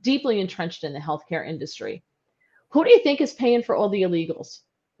is deeply entrenched in the healthcare industry. Who do you think is paying for all the illegals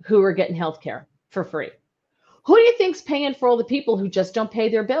who are getting healthcare for free? Who do you think's paying for all the people who just don't pay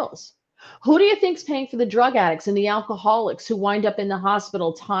their bills? Who do you think's paying for the drug addicts and the alcoholics who wind up in the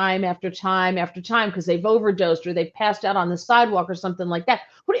hospital time after time after time because they've overdosed or they've passed out on the sidewalk or something like that?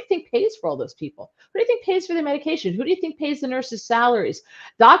 Who do you think pays for all those people? Who do you think pays for their medication? Who do you think pays the nurses' salaries?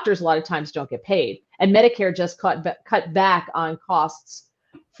 Doctors a lot of times don't get paid, and Medicare just cut back on costs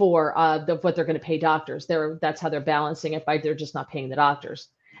for what they're going to pay doctors. That's how they're balancing it by they're just not paying the doctors.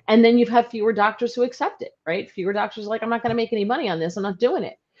 And then you have fewer doctors who accept it, right? Fewer doctors are like, I'm not going to make any money on this. I'm not doing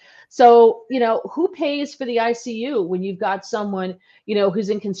it. So, who pays for the ICU when you've got someone, who's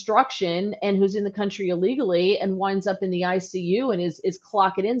in construction and who's in the country illegally and winds up in the ICU and is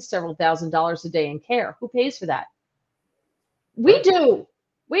clocking in several $1,000s a day in care? Who pays for that? We do.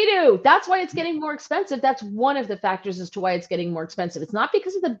 We do. That's why it's getting more expensive. That's one of the factors as to why it's getting more expensive. It's not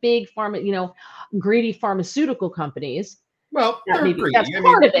because of the big greedy pharmaceutical companies. Well, that's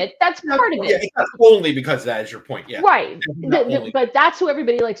part of it. That's part of it. Yeah, it's not only because that is your point. Yeah. Right. But that's who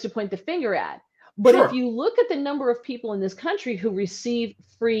everybody likes to point the finger at. But if you look at the number of people in this country who receive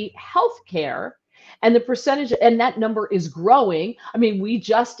free health care and the percentage, and that number is growing. I mean,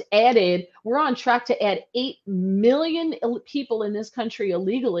 we're on track to add 8 million people in this country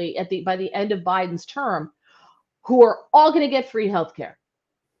illegally by the end of Biden's term, who are all going to get free health care.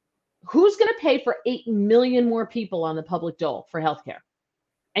 Who's going to pay for 8 million more people on the public dole for health care?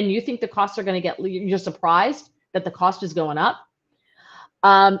 And you think the costs are going to you're surprised that the cost is going up?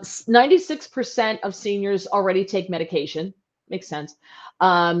 96% of seniors already take medication. Makes sense.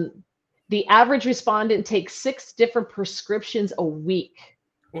 The average respondent takes 6 different prescriptions a week.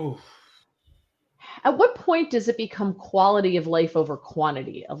 Ooh. At what point does it become quality of life over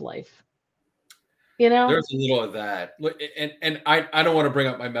quantity of life? There's a little of that. And I don't want to bring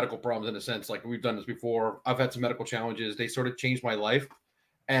up my medical problems in a sense. Like we've done this before. I've had some medical challenges. They sort of changed my life.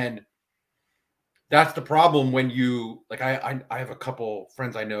 And that's the problem when you, like, I have a couple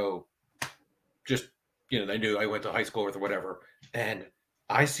friends I know, just, they knew I went to high school with or whatever. And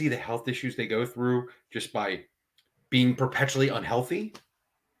I see the health issues they go through just by being perpetually unhealthy.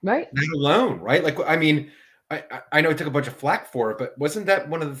 Right. That alone, right? Like, I mean, I know I took a bunch of flack for it, but wasn't that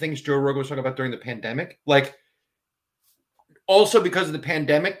one of the things Joe Rogan was talking about during the pandemic? Like, also because of the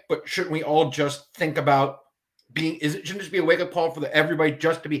pandemic, but shouldn't we all just think about shouldn't it just be a wake-up call for everybody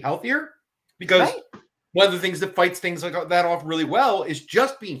just to be healthier? Because one of the things that fights things like that off really well is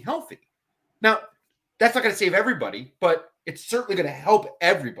just being healthy. Now, that's not going to save everybody, but it's certainly going to help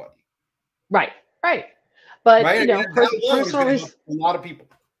everybody. Right. But, personal a lot of people.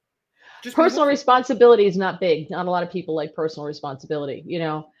 Personal responsibility is not big. Not a lot of people like personal responsibility,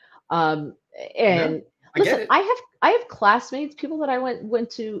 and listen, I have classmates, people that I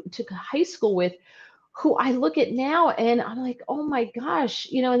went to high school with, who I look at now and I'm like, oh my gosh,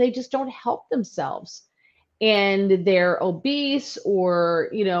 and they just don't help themselves. And they're obese, or,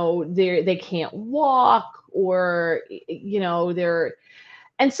 they can't walk, or,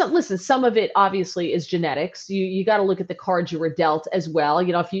 and some of it obviously is genetics. You got to look at the cards you were dealt as well.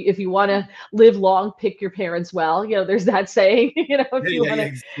 If you want to live long, pick your parents well. There's that saying.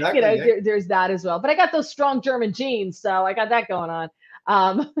 There's that as well. But I got those strong German genes, so I got that going on.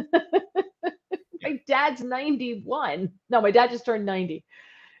 My dad's 91. No, my dad just turned 90.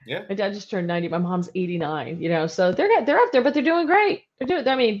 Yeah, my dad just turned 90. My mom's 89. So they're up there, but they're doing great.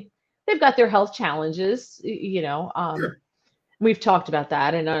 They've got their health challenges. Sure. We've talked about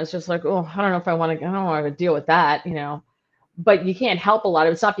that, and I was just like, oh, I don't know if I want to deal with that, but you can't help a lot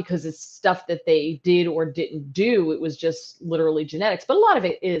of it. It's not because it's stuff that they did or didn't do. It was just literally genetics, but a lot of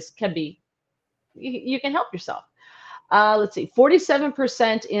it can be, you can help yourself. Let's see,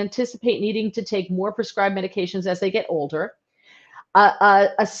 47% anticipate needing to take more prescribed medications as they get older.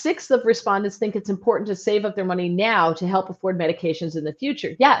 A sixth of respondents think it's important to save up their money now to help afford medications in the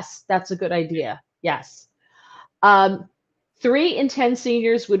future. Yes, that's a good idea. Yes. 3 in 10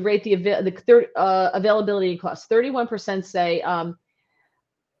 seniors would rate the availability and cost. 31% say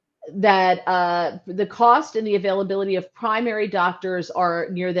that the cost and the availability of primary doctors are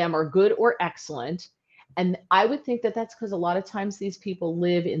near them are good or excellent. And I would think that that's because a lot of times these people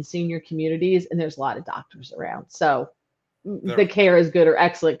live in senior communities and there's a lot of doctors around. So the care is good or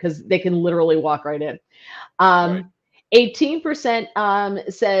excellent because they can literally walk right in.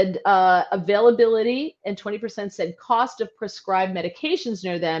 18% said availability, and 20% said cost of prescribed medications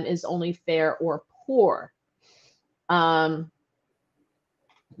near them is only fair or poor.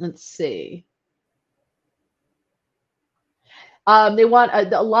 Let's see. They want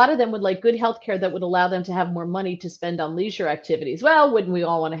a lot of them would like good health care that would allow them to have more money to spend on leisure activities. Well, wouldn't we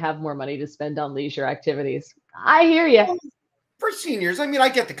all want to have more money to spend on leisure activities? I hear you. For seniors, I mean, I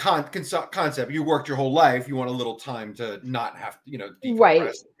get the concept. You worked your whole life. You want a little time to not have to, decompress, right?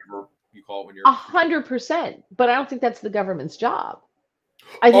 Whatever you call it when you're 100%. But I don't think that's the government's job.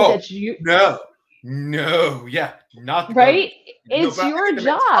 I think that's you. No, yeah, not the right. It's your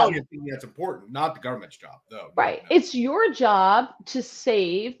job. That's important, not the government's job, though. Right. No. It's your job to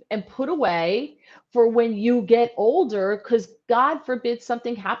save and put away for when you get older, because God forbid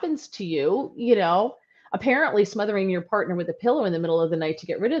something happens to you. Apparently smothering your partner with a pillow in the middle of the night to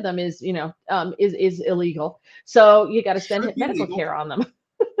get rid of them is illegal. So you got to spend medical care on them.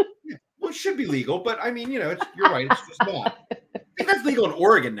 Yeah. Well, it should be legal, but I mean, you're right. It's just not. I think that's legal in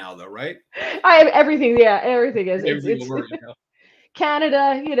Oregon now, though, right? Everything. Yeah, everything is. Everything in Oregon now.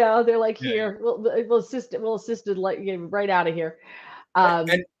 Canada, they're like, here, we'll assist like right out of here.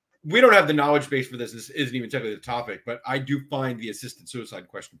 And we don't have the knowledge base for this. This isn't even technically the topic, but I do find the assisted suicide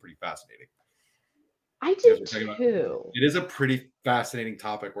question pretty fascinating. I do too. It is a pretty fascinating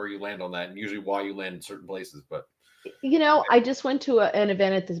topic where you land on that, and usually why you land in certain places. But I just went to an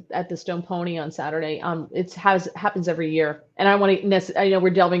event at the Stone Pony on Saturday. It happens every year, and I know we're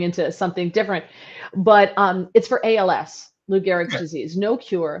delving into something different, but it's for ALS, Lou Gehrig's disease, no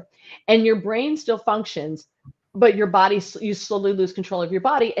cure, and your brain still functions, but your body, you slowly lose control of your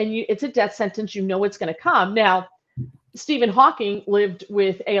body, and it's a death sentence. You know it's going to come. Now, Stephen Hawking lived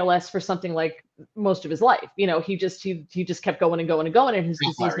with ALS for something like most of his life. He just kept going and going and going, and his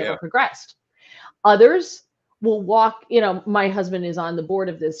disease never progressed. Others will walk. My husband is on the board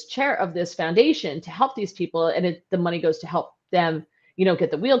of this foundation to help these people, and the money goes to help them,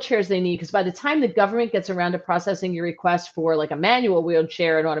 get the wheelchairs they need. Because by the time the government gets around to processing your request for like a manual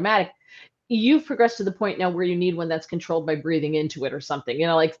wheelchair and automatic, you've progressed to the point now where you need one that's controlled by breathing into it or something.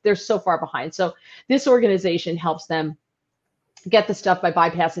 They're so far behind. So this organization helps them get the stuff by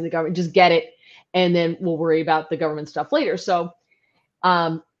bypassing the government. Just get it, and then we'll worry about the government stuff later. So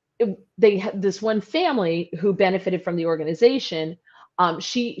they had this one family who benefited from the organization.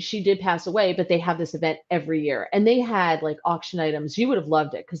 She did pass away, but they have this event every year, and they had like auction items. You would have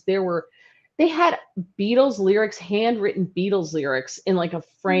loved it because they had Beatles lyrics, handwritten Beatles lyrics in like a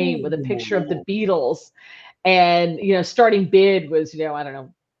frame with a picture of the Beatles, and starting bid was I don't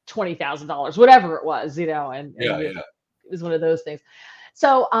know, $20,000, whatever it was, and it was one of those things.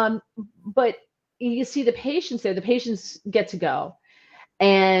 So but you see the patients there. The patients get to go.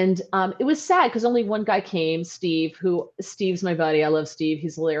 And it was sad because only one guy came, Steve's my buddy. I love Steve.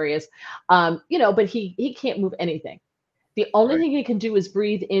 He's hilarious. But he can't move anything. The only thing he can do is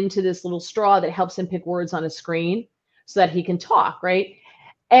breathe into this little straw that helps him pick words on a screen so that he can talk, right?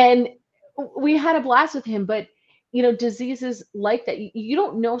 And we had a blast with him, but diseases like that, you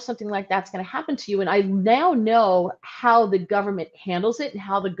don't know something like that's going to happen to you. And I now know how the government handles it and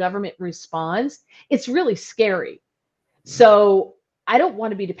how the government responds. It's really scary. So I don't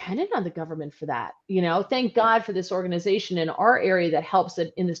want to be dependent on the government for that. Thank God for this organization in our area that helps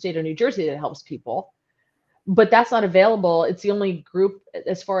it in the state of New Jersey that helps people. But that's not available. It's the only group,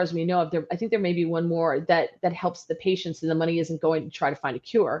 as far as we know of. I think there may be one more that helps the patients, and the money isn't going to try to find a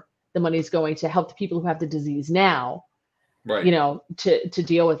cure. The money is going to help the people who have the disease now, right? To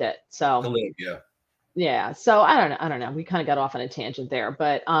deal with it. So yeah. So I don't know. We kind of got off on a tangent there,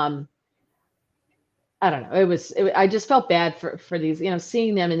 but I don't know. I just felt bad for these,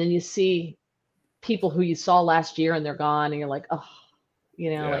 seeing them, and then you see people who you saw last year and they're gone, and you're like, oh,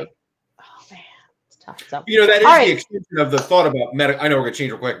 like, oh man, it's tough. So, that is the extension of the thought about medical. I know we're gonna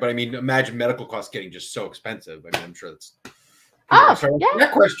change real quick, but I mean, imagine medical costs getting just so expensive. I mean, I'm sure that's Oh, Sorry, yeah.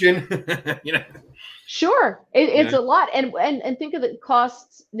 that question. You know, Sure, it's yeah. a lot, and think of the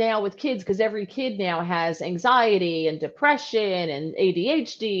costs now with kids because every kid now has anxiety and depression and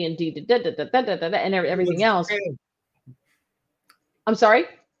ADHD and and I'm everything allergic to else. kale. I'm sorry.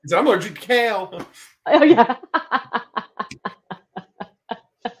 He said, I'm allergic to kale. Oh yeah.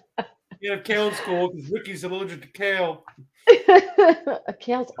 You have kale in school because Ricky's allergic to kale.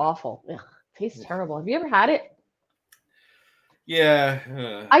 Kale's awful. Ugh, tastes terrible. Have you ever had it?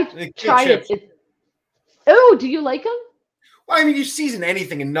 Yeah. I the kale tried it. chips. Oh, do you like them? Well, I mean, you season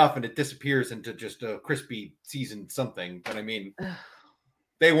anything enough and it disappears into just a crispy seasoned something. But I mean,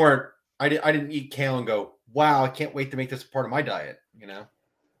 they weren't. I didn't eat kale and go, wow, I can't wait to make this a part of my diet. You know.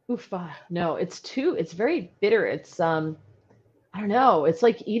 Oof, no, it's very bitter. It's I don't know. It's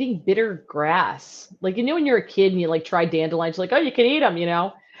like eating bitter grass. Like when you're a kid and you like try dandelions, you're like, oh, you can eat them,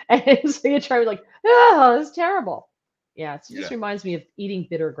 And so you try like, oh, it's terrible. Yeah, it just Yeah. reminds me of eating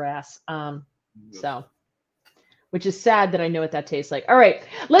bitter grass. So which is sad that I know what that tastes like. All right,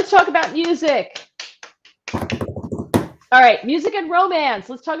 let's talk about music. All right, music and romance.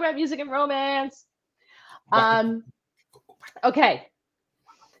 Let's talk about music and romance. Okay.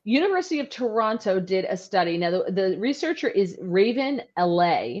 University of Toronto did a study. Now, the researcher is Raven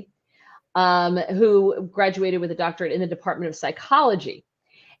LA, who graduated with a doctorate in the Department of Psychology.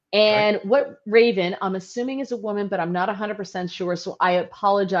 And what Raven, I'm assuming is a woman, but I'm not 100% sure. So I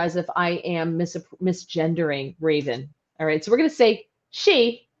apologize if I am misgendering Raven. All right. So we're going to say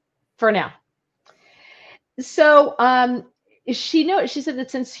she for now. So she said that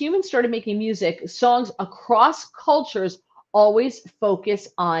since humans started making music, songs across cultures always focus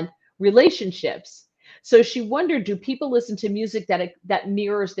on relationships. So she wondered, do people listen to music that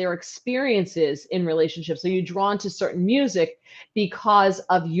mirrors their experiences in relationships? Are you drawn to certain music because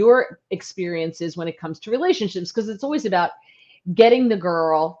of your experiences when it comes to relationships? Because it's always about getting the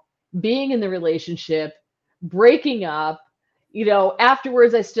girl, being in the relationship, breaking up,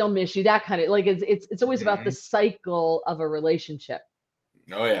 afterwards I still miss you, that kind of like it's always about the cycle of a relationship.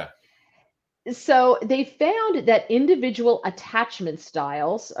 Oh yeah. So they found that individual attachment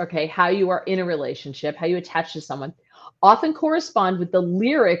styles, okay, how you are in a relationship, how you attach to someone, often correspond with the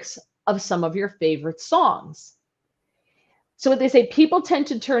lyrics of some of your favorite songs. So what they say, people tend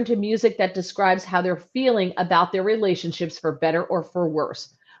to turn to music that describes how they're feeling about their relationships for better or for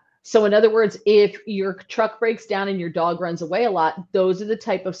worse. So in other words, if your truck breaks down and your dog runs away a lot, those are the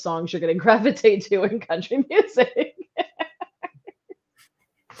type of songs you're going to gravitate to in country music.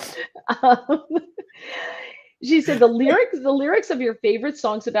 She said the lyrics of your favorite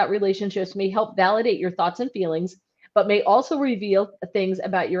songs about relationships may help validate your thoughts and feelings, but may also reveal things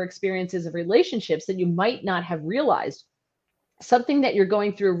about your experiences of relationships that you might not have realized. Something that you're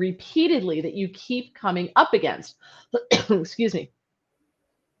going through repeatedly that you keep coming up against. Excuse me.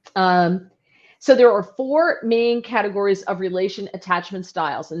 So there are 4 main categories of relation attachment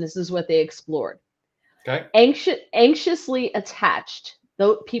styles, and this is what they explored. Okay. Anxiously attached.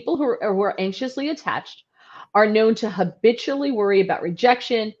 Though people who are anxiously attached are known to habitually worry about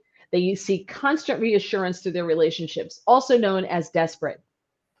rejection. They seek constant reassurance through their relationships, also known as desperate.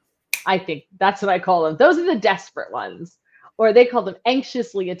 I think that's what I call them. Those are the desperate ones, or they call them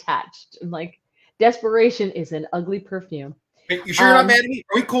anxiously attached. And like desperation is an ugly perfume. Hey, you sure you're not mad at me?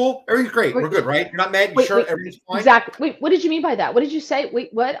 Are we cool? Everything's great. We're good, right? You're not mad? You sure everything's fine? Exactly. Wait, what did you mean by that? What did you say?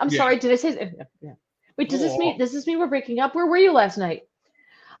 Wait, what? I'm sorry. Did I say? Yeah. Wait, does this mean we're breaking up? Where were you last night?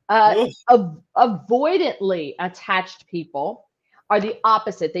 Avoidantly attached people are the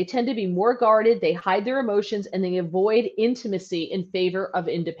opposite. They tend to be more guarded, they hide their emotions, and they avoid intimacy in favor of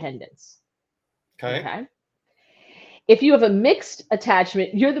independence. Okay. If you have a mixed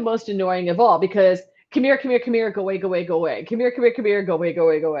attachment, you're the most annoying of all because come here, go away, go away, go away. Come here, go away, go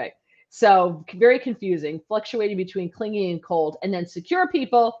away, go away. So very confusing, fluctuating between clingy and cold. And then secure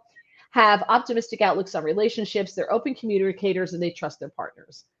people have optimistic outlooks on relationships. They're open communicators and they trust their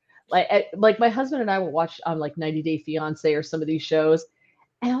partners. Like my husband and I will watch like 90 Day Fiance or some of these shows.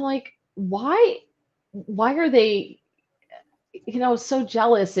 And I'm like, why are they, so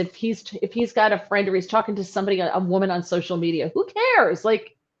jealous if he's got a friend or he's talking to somebody, a woman on social media? Who cares?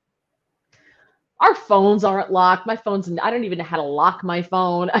 Like, our phones aren't locked. I don't even know how to lock my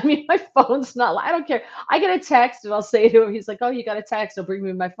phone. I mean, my phone's not locked. I don't care. I get a text and I'll say to him, he's like, oh, you got a text. He'll bring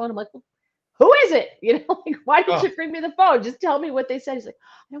me my phone. I'm like, well, who is it? Like, why did you bring me the phone? Just tell me what they said. He's like,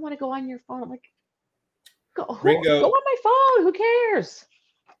 I don't want to go on your phone. I'm like, go on my phone. Who cares?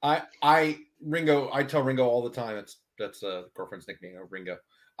 Ringo, I tell Ringo all the time. That's girlfriend's nickname, Ringo.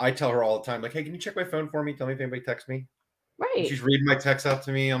 I tell her all the time, like, hey, can you check my phone for me? Tell me if anybody texts me. Right. And she's reading my texts out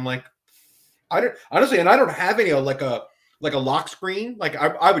to me. I'm like, I don't have any like a like a lock screen. Like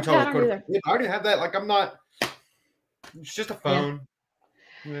I would tell Yeah, I her, don't to either. I already have that. Like I'm not. It's just a phone.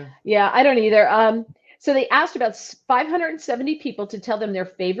 Yeah. Yeah, I don't either. So they asked about 570 people to tell them their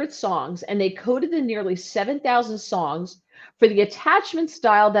favorite songs, and they coded the nearly 7,000 songs for the attachment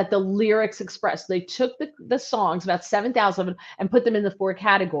style that the lyrics expressed. They took the songs, about 7,000 of them, and put them in the 4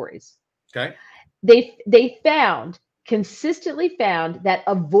 categories. Okay. They consistently found that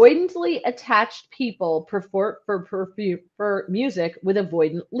avoidantly attached people prefer for music with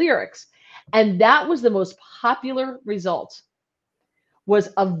avoidant lyrics, and that was the most popular result.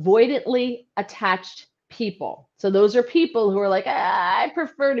 Was avoidantly attached people. So those are people who are like, I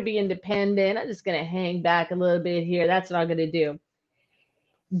prefer to be independent. I'm just going to hang back a little bit here. That's what I'm going to do.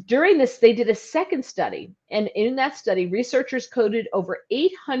 During this, they did a second study. And in that study, researchers coded over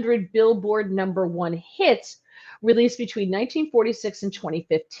 800 Billboard #1 hits released between 1946 and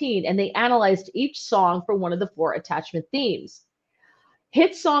 2015. And they analyzed each song for one of the 4 attachment themes.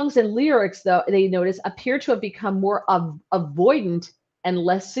 Hit songs and lyrics, though, they noticed appear to have become more avoidant and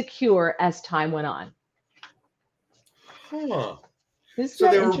less secure as time went on. Huh. Isn't So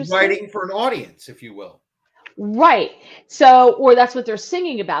that they were interesting? writing for an audience, if you will. Right. So, or that's what they're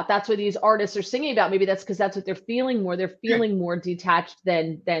singing about. That's what these artists are singing about. Maybe that's because that's what they're feeling more. They're feeling more detached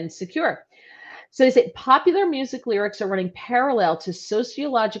than secure. So they say popular music lyrics are running parallel to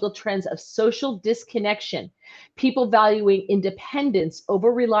sociological trends of social disconnection, people valuing independence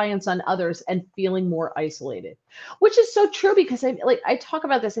over reliance on others and feeling more isolated, which is so true because I talk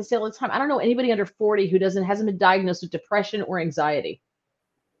about this. I say all the time, I don't know anybody under 40 who hasn't been diagnosed with depression or anxiety.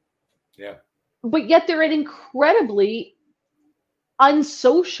 Yeah. But yet they're an incredibly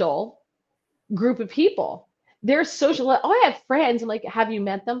unsocial group of people. They're social. Oh, I have friends. I'm like, have you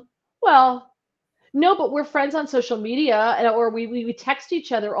met them? Well, no, but we're friends on social media, or we text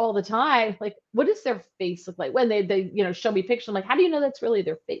each other all the time. Like, what does their face look like when they show me pictures? I'm like, how do you know that's really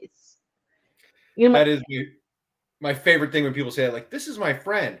their face? That is my favorite thing when people say, like, this is my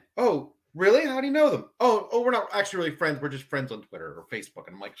friend. Oh, really? How do you know them? Oh, we're not actually really friends. We're just friends on Twitter or Facebook.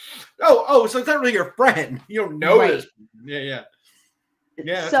 And I'm like, oh, so it's not really your friend. You don't know this. Yeah.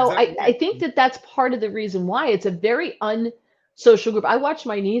 So I think that's part of the reason why it's a very unsocial group. I watch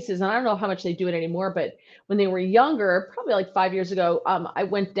my nieces, and I don't know how much they do it anymore, but when they were younger, probably like 5 years ago, I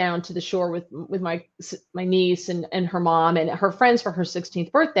went down to the shore with my niece and her mom and her friends for her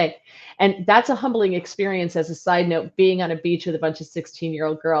 16th birthday. And that's a humbling experience. As a side note, being on a beach with a bunch of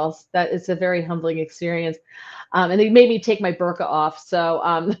 16-year-old girls, that is a very humbling experience. And they made me take my burqa off. So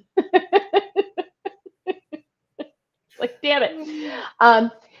like, damn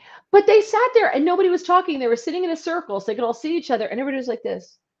it. But they sat there and nobody was talking. They were sitting in a circle so they could all see each other. And everybody was like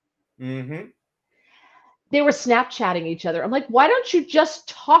this. Mm-hmm. They were Snapchatting each other. I'm like, why don't you just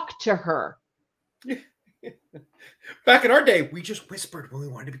talk to her? Back in our day, we just whispered when we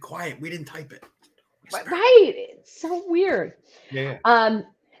wanted to be quiet. We didn't type it. Right. It's so weird. Yeah.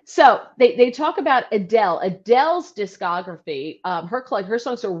 So they talk about Adele. Adele's discography, her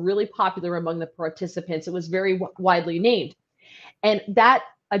songs are really popular among the participants. It was very widely named. And that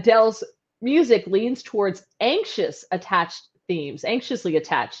Adele's music leans towards anxiously attached, the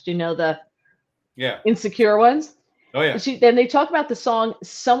insecure ones. Oh, yeah. Then they talk about the song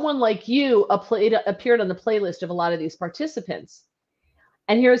Someone Like You appeared on the playlist of a lot of these participants.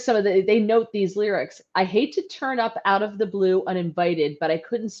 And here's some of they note these lyrics. I hate to turn up out of the blue uninvited, but I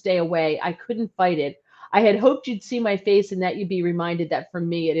couldn't stay away. I couldn't fight it. I had hoped you'd see my face and that you'd be reminded that for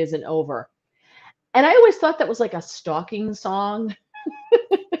me, it isn't over. And I always thought that was like a stalking song.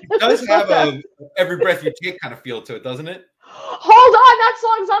 It does have a Every Breath You Take kind of feel to it, doesn't it? Hold on, that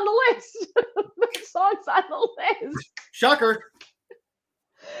song's on the list. That song's on the list. Shocker.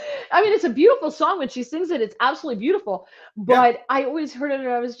 I mean, it's a beautiful song when she sings it. It's absolutely beautiful. But I always heard it and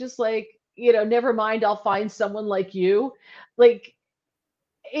I was just like, never mind, I'll find someone like you. Like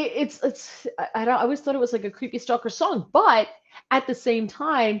I always thought it was like a creepy stalker song. But at the same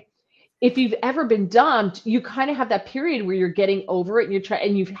time, if you've ever been dumped, you kind of have that period where you're getting over it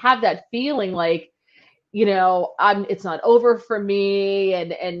and you have that feeling like, it's not over for me.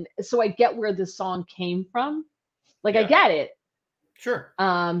 And so I get where the song came from. Like, I get it. Sure.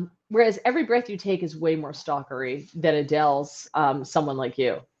 Whereas Every Breath You Take is way more stalkery than Adele's Someone Like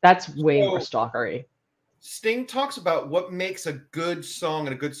You. That's way more stalkery. Sting talks about what makes a good song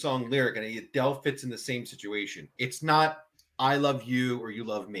and a good song lyric, and Adele fits in the same situation. It's not I love you or you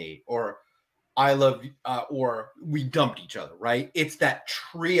love me, or I love or we dumped each other, right? It's that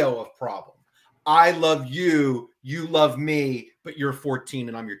trio of problem. I love you, you love me, but you're 14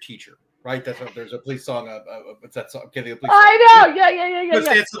 and I'm your teacher. right? There's a police song. What's that song? Okay, the police. I know. Yeah. Don't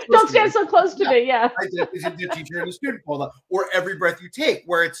stand so close Don't to me. stand so close to me. Yeah. Right? Is it the teacher and the student? Hold on. Or Every Breath You Take,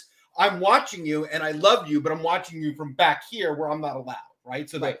 where it's I'm watching you and I love you, but I'm watching you from back here where I'm not allowed. Right.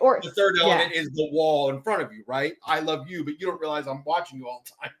 So Right. Or, the third element is the wall in front of you. Right. I love you, but you don't realize I'm watching you all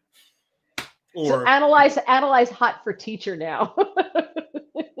the time. so Or analyze Hot for Teacher now.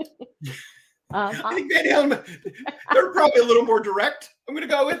 I think Van Halen, they're probably a little more direct. I'm going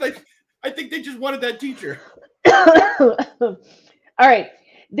to go with I think they just wanted that teacher. All right.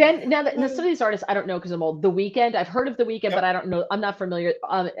 Then now some of these artists I don't know because I'm old. The Weeknd, I've heard of The Weeknd, but I don't know. I'm not familiar.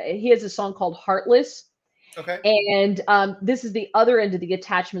 He has a song called Heartless. Okay. And this is the other end of the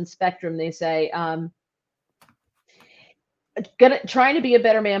attachment spectrum. They say, trying to be a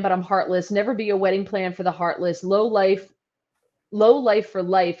better man, but I'm heartless. Never be a wedding plan for the heartless. Low life for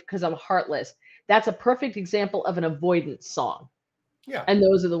life because I'm heartless. That's a perfect example of an avoidance song. Yeah. And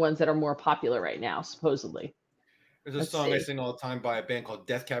those are the ones that are more popular right now, supposedly. There's a song I sing all the time by a band called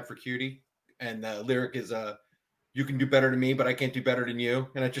Death Cab for Cutie. And the lyric is, you can do better than me, but I can't do better than you.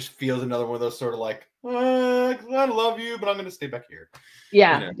 And it just feels another one of those sort of like, I love you, but I'm going to stay back here.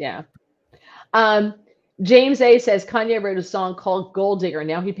 Yeah, yeah. James A says Kanye wrote a song called Gold Digger.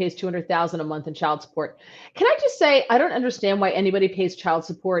 Now he pays $200,000 a month in child support. Can I just say, I don't understand why anybody pays child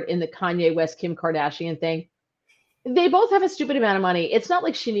support in the Kanye West Kim Kardashian thing. They both have a stupid amount of money. It's not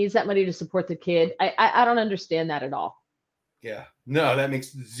like she needs that money to support the kid. I don't understand that at all. Yeah, no, that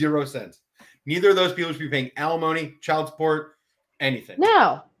makes zero sense. Neither of those people should be paying alimony, child support, anything.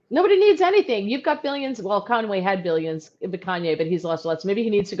 No, nobody needs anything. You've got billions. Well, Conway had billions, but Kanye, but he's lost lots. Maybe he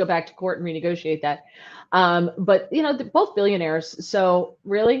needs to go back to court and renegotiate that. But you know, they're both billionaires. So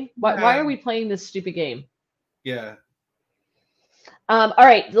really, why are we playing this stupid game? Yeah. All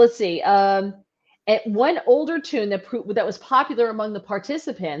right, let's see. At one older tune that was popular among the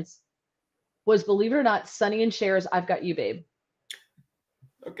participants was, believe it or not, Sonny and Cher's "I've Got You, Babe."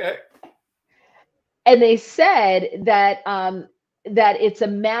 Okay. And they said that that it's a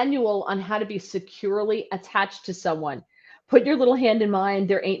manual on how to be securely attached to someone. Put your little hand in mine.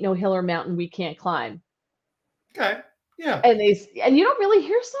 There ain't no hill or mountain we can't climb. Okay. Yeah. And you don't really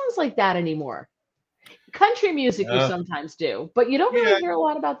hear songs like that anymore. Country music you sometimes do, but you don't really hear a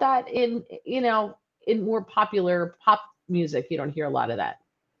lot about that in more popular pop music. You don't hear a lot of that.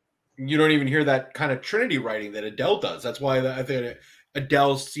 You don't even hear that kind of Trinity writing that Adele does. That's why I think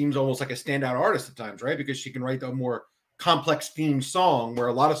Adele seems almost like a standout artist at times, right? Because she can write a more complex themed song where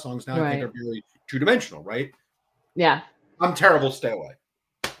a lot of songs now I think are very two-dimensional, right? Yeah. I'm terrible, stay away.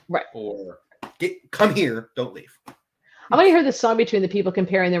 Right. Or come here, don't leave. I want to hear this song between the people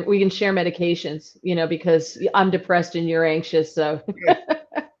comparing them. We can share medications, because I'm depressed and you're anxious. So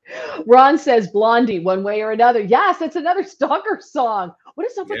Ron says Blondie, One Way or Another. Yes, that's another Stalker song. What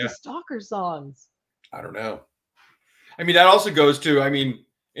is up with the Stalker songs? I don't know. I mean, that also goes to,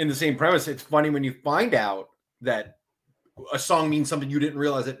 in the same premise, it's funny when you find out that a song means something you didn't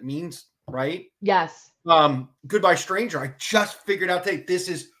realize it means, right? Yes. Goodbye Stranger. I just figured out today this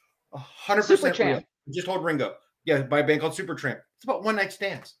is 100% real. I just told Ringo. Yeah, by a band called Supertramp. It's about one night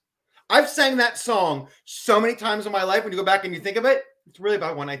stands. I've sang that song so many times in my life. When you go back and you think of it, it's really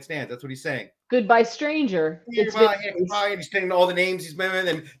about one night stands. That's what he's saying. Goodbye Stranger. Goodbye, and he's saying all the names he's been with,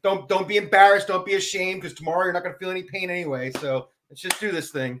 and don't be embarrassed, don't be ashamed, because tomorrow you're not going to feel any pain anyway. So let's just do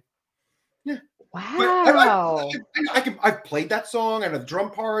this thing. Yeah. Wow. I've played that song. I know the drum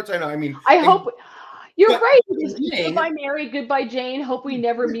parts. I hope you're right. Goodbye Mary, goodbye Jane. Hope we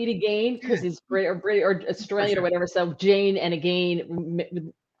never meet again, because it's Brit or Australian or whatever. So Jane and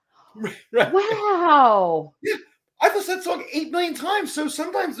again. Right. Wow. Yeah. I've listened to that song 8 million times. So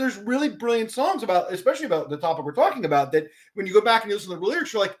sometimes there's really brilliant songs especially about the topic we're talking about, that when you go back and you listen to the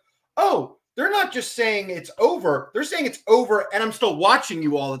lyrics, you're like, oh, they're not just saying it's over. They're saying it's over and I'm still watching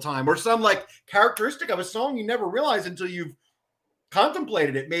you all the time, or some like characteristic of a song you never realize until you've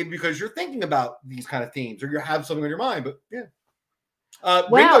contemplated it, maybe because you're thinking about these kind of themes or you have something on your mind. But yeah.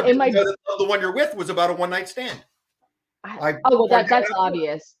 Wow. The one you're with was about a one night stand. That's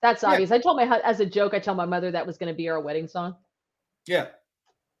obvious. That's obvious. I told as a joke, I tell my mother that was going to be our wedding song. Yeah.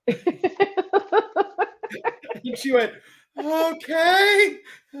 And she went, okay.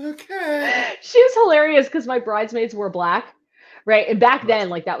 She was hilarious because my bridesmaids were black, right? And back then,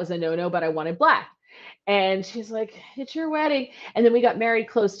 like, that was a no-no, but I wanted black. And she's like, it's your wedding. And then we got married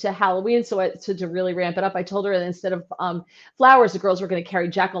close to Halloween. So to really ramp it up, I told her that instead of flowers, the girls were going to carry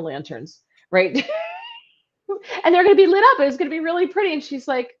jack-o'-lanterns, right? And they're going to be lit up. And it's going to be really pretty. And she's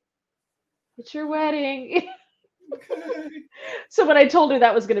like, it's your wedding. Okay. So when I told her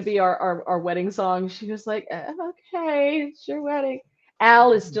that was going to be our wedding song, she was like, okay, it's your wedding.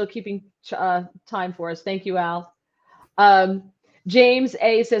 Al is still keeping time for us. Thank you, Al. James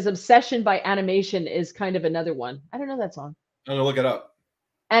A says Obsession by Animation is kind of another one. I don't know that song. I'm gonna look it up.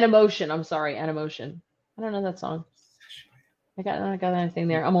 Animotion. I'm sorry, Animotion. I don't know that song. I got anything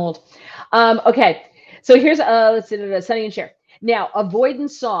there. I'm old. Okay. So here's let's see, Sonny and Cher. Now,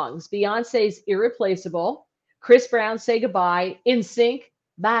 avoidance songs. Beyonce's Irreplaceable. Chris Brown, Say Goodbye. In Sync.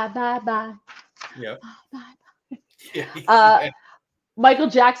 Bye, bye, bye. Yeah. Bye, Yeah. bye. Michael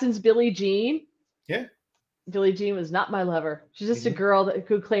Jackson's Billie Jean. Yeah. Billie Jean was not my lover. She's just a girl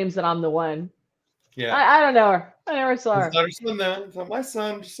who claims that I'm the one. Yeah. I don't know her. I never saw her. It's not her son, though. It's not my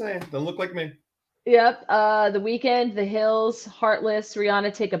son. Just saying. Don't look like me. Yep. The Weeknd, The Hills, Heartless,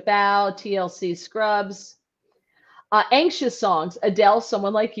 Rihanna, Take a Bow, TLC, Scrubs. Anxious songs, Adele,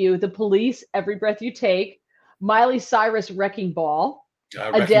 Someone Like You, The Police, Every Breath You Take, Miley Cyrus, Wrecking Ball,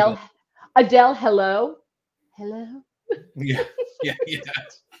 Adele, Hello. Hello. Yeah. Yeah. Yeah.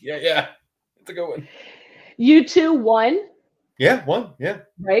 Yeah. Yeah. It's a good one. U2, One, Yeah. One. Yeah.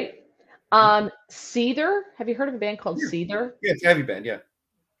 right? Seether. Have you heard of a band called Seether? Yeah. It's a heavy band. Yeah.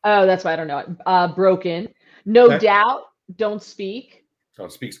 Oh, that's why I don't know it. Broken. No Okay. Doubt, Don't Speak. Oh,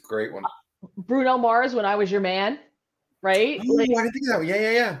 Speaks great one. Bruno Mars, When I Was Your Man, right? Oh, I didn't think of that one. Yeah.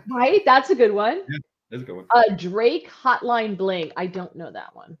 Yeah. Yeah. Right? That's a good one. That's a good one. Drake, Hotline Bling. I don't know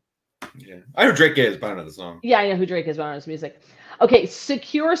that one. Yeah. I know Drake is, but I don't know the song. Yeah, I know who Drake is, but I don't know his music. Okay,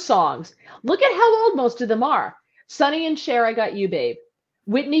 secure songs. Look at how old most of them are. Sonny and Cher, I Got You, Babe.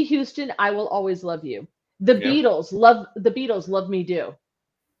 Whitney Houston, I Will Always Love You. The Beatles, Love Me Do.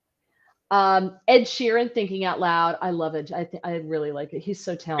 Ed Sheeran, Thinking Out Loud. I love it. I really like it. He's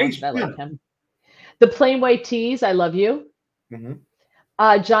so talented. I love him. The Plain White Tees, I Love You.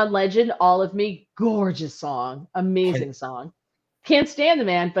 Mm-hmm. John Legend, All of Me. Gorgeous song. Amazing song. Can't stand the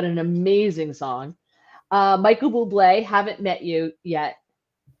man, but an amazing song. Michael Bublé, Haven't Met You Yet.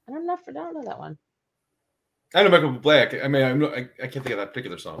 I don't know that one. I know Michael Bublé. I mean, I can't think of that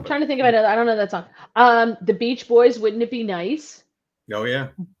particular song. I'm But... trying to think of it. I don't know that song. The Beach Boys, Wouldn't It Be Nice? Oh, yeah.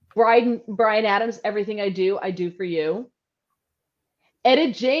 Brian Adams, Everything I Do for You.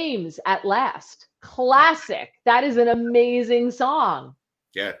 Etta James, At Last. Classic. That is an amazing song.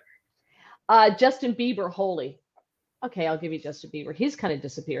 Yeah. Justin Bieber, Holy. Okay, I'll give you Justin Bieber. He's kind of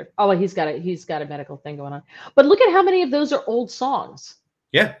disappeared. Oh, well, he's got a medical thing going on. But look at how many of those are old songs.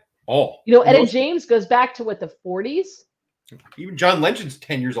 Yeah. All. You know, Etta James goes back to what, the 40s? Even John Legend's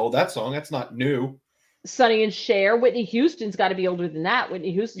 10 years old. That song. That's not new. Sonny and Cher. Whitney Houston's got to be older than that.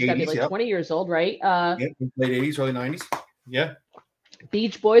 Whitney Houston's got to be 80s, like 20 years old, right? Yeah, late 80s, early 90s. Yeah.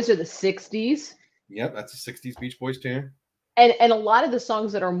 Beach Boys are the 60s. Yep, that's a 60s Beach Boys tune. And a lot of the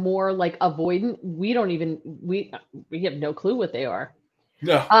songs that are more like avoidant, we have no clue what they are.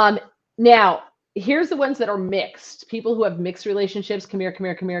 No. Now, here's the ones that are mixed. People who have mixed relationships. Come here,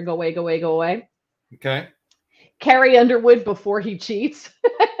 go away, go away, go away. Okay. Carrie Underwood, Before He Cheats.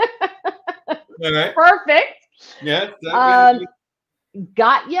 All right. Perfect. Yeah.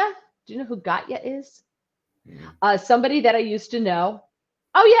 Got-Ya. Do you know who Got-Ya is? Somebody That I Used to Know.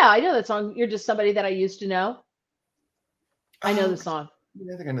 Oh yeah, I know that song. You're Just Somebody That I Used to Know. I know the song.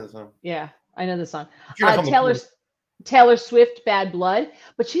 Yeah, I think I know the song. Yeah, I know the song. Sure, Taylor Swift, Bad Blood,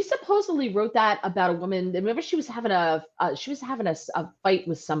 but she supposedly wrote that about a woman. Remember, she was having a fight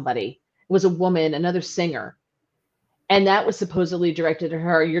with somebody. It was a woman, another singer, and that was supposedly directed at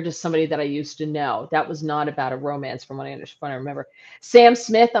her. You're Just Somebody That I Used to Know. That was not about a romance, from what I remember. Sam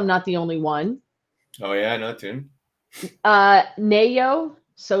Smith, I'm Not the Only One. Oh yeah, I know that tune. Neo,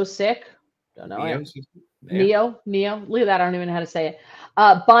 So Sick. Don't know it. Neo. Look at that. I don't even know how to say it.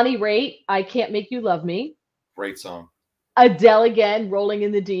 Bonnie Raitt, I Can't Make You Love Me. Great song. Adele again, Rolling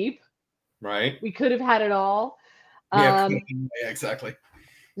in the Deep. Right. We could have had it all. Yeah, exactly.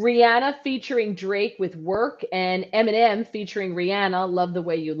 Rihanna featuring Drake with Work, and Eminem featuring Rihanna, Love the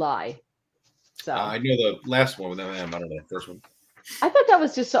Way You Lie. So I know the last one with Eminem. I don't know the first one. I thought that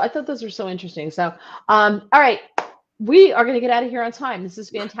was I thought those were so interesting. So, all right, we are going to get out of here on time. This is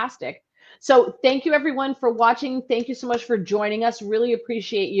fantastic. So thank you everyone for watching. Thank you so much for joining us. Really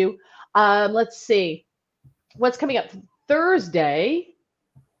appreciate you. Let's see what's coming up Thursday.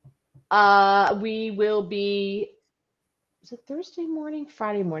 We will be, is it Thursday morning,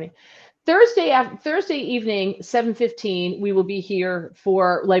 Friday morning? Thursday evening, 7:15, we will be here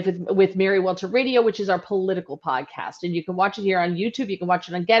for Life with Mary Welter Radio, which is our political podcast. And you can watch it here on YouTube. You can watch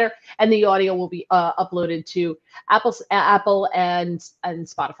it on Getter, and the audio will be uploaded to Apple and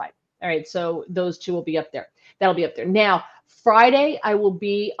Spotify. All right, so those two will be up there. That'll be up there. Now, Friday, I will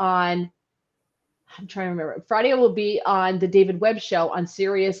be on, I'm trying to remember. Friday, I will be on the David Webb Show on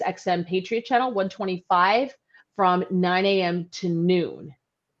Sirius XM Patriot Channel 125 from 9 a.m. to noon.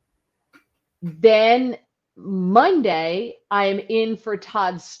 Then Monday, I'm in for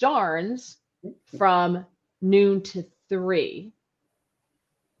Todd Starnes from noon to 3.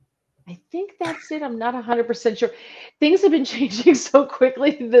 I think that's it. I'm not 100% sure. Things have been changing so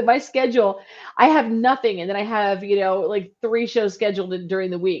quickly that my schedule, I have nothing. And then I have, like 3 shows scheduled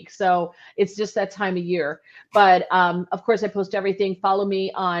during the week. So it's just that time of year. But of course, I post everything. Follow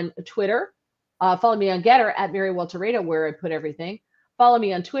me on Twitter. Follow me on Getter at Mary Walter Radio, where I put everything. Follow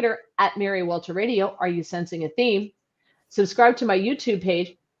me on Twitter at Mary Walter Radio. Are you sensing a theme? Subscribe to my YouTube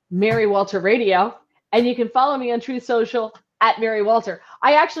page, Mary Walter Radio. And you can follow me on Truth Social at Mary Walter.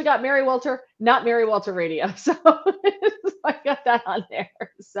 I actually got Mary Walter, not Mary Walter Radio. So I got that on there.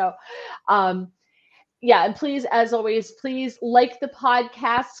 So, yeah, and please, as always, please like the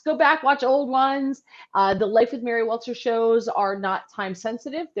podcasts. Go back, watch old ones. The Life with Mary Walter shows are not time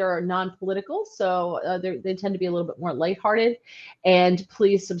sensitive. They're non-political, so they tend to be a little bit more lighthearted. And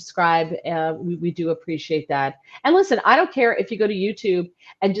please subscribe. We do appreciate that. And listen, I don't care if you go to YouTube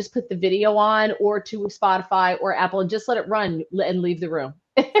and just put the video on, or to Spotify or Apple, and just let it run and leave the room.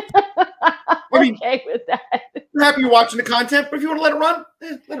 I'm okay with that. You're happy you're watching the content, but if you want to let it run,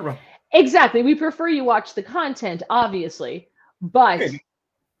 let it run. Exactly. We prefer you watch the content, obviously, but Maybe.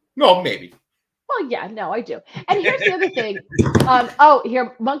 No, maybe. Well, yeah, no, I do. And here's the other thing.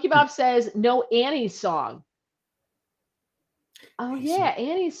 Here, Monkey Bob says no Annie's song. Oh yeah,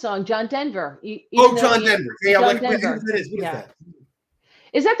 Annie's song, John Denver. John Denver. Yeah, John like, Denver. what is that?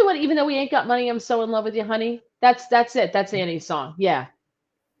 Is that the one? Even though we ain't got money, I'm so in love with you, honey. That's it. That's Annie's song. Yeah.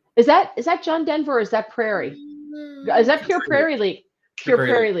 Is that John Denver, or is that Prairie? Is that Pure Prairie League? Pure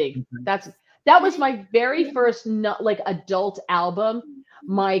Prairie League. That was my very first adult album.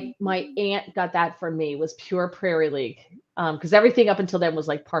 My aunt got that for me, was Pure Prairie League. Because everything up until then was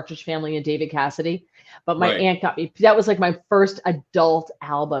like Partridge Family and David Cassidy. But my aunt got me, that was like my first adult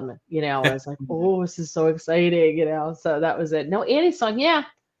album, I was like, oh, this is so exciting, so that was it. No, Annie's song. Yeah.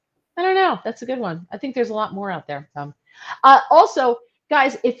 I don't know. That's a good one. I think there's a lot more out there. Also,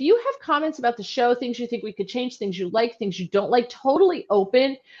 guys, if you have comments about the show, things you think we could change, things you like, things you don't like, totally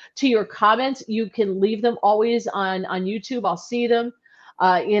open to your comments. You can leave them always on YouTube. I'll see them,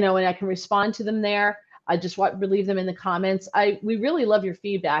 and I can respond to them there. I just leave them in the comments. We really love your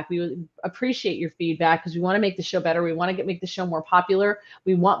feedback. We would appreciate your feedback, because we want to make the show better. We want to make the show more popular.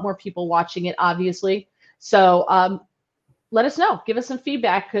 We want more people watching it, obviously. So let us know. Give us some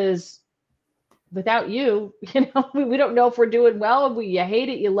feedback, because without you, we don't know if we're doing well. You hate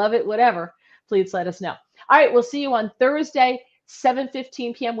it, you love it, whatever. Please let us know. All right, we'll see you on Thursday,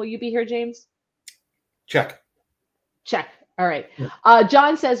 7:15 p.m. Will you be here, James? Check. All right.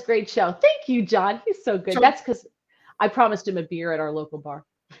 John says, great show. Thank you, John. He's so good. That's because I promised him a beer at our local bar.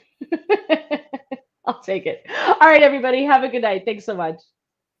 I'll take it. All right, everybody. Have a good night. Thanks so much.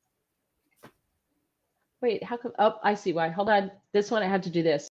 Wait, how come? Oh, I see why. Hold on. This one, I have to do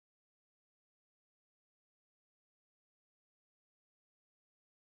this.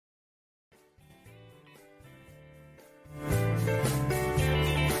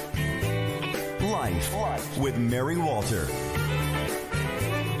 Life with Mary Walter.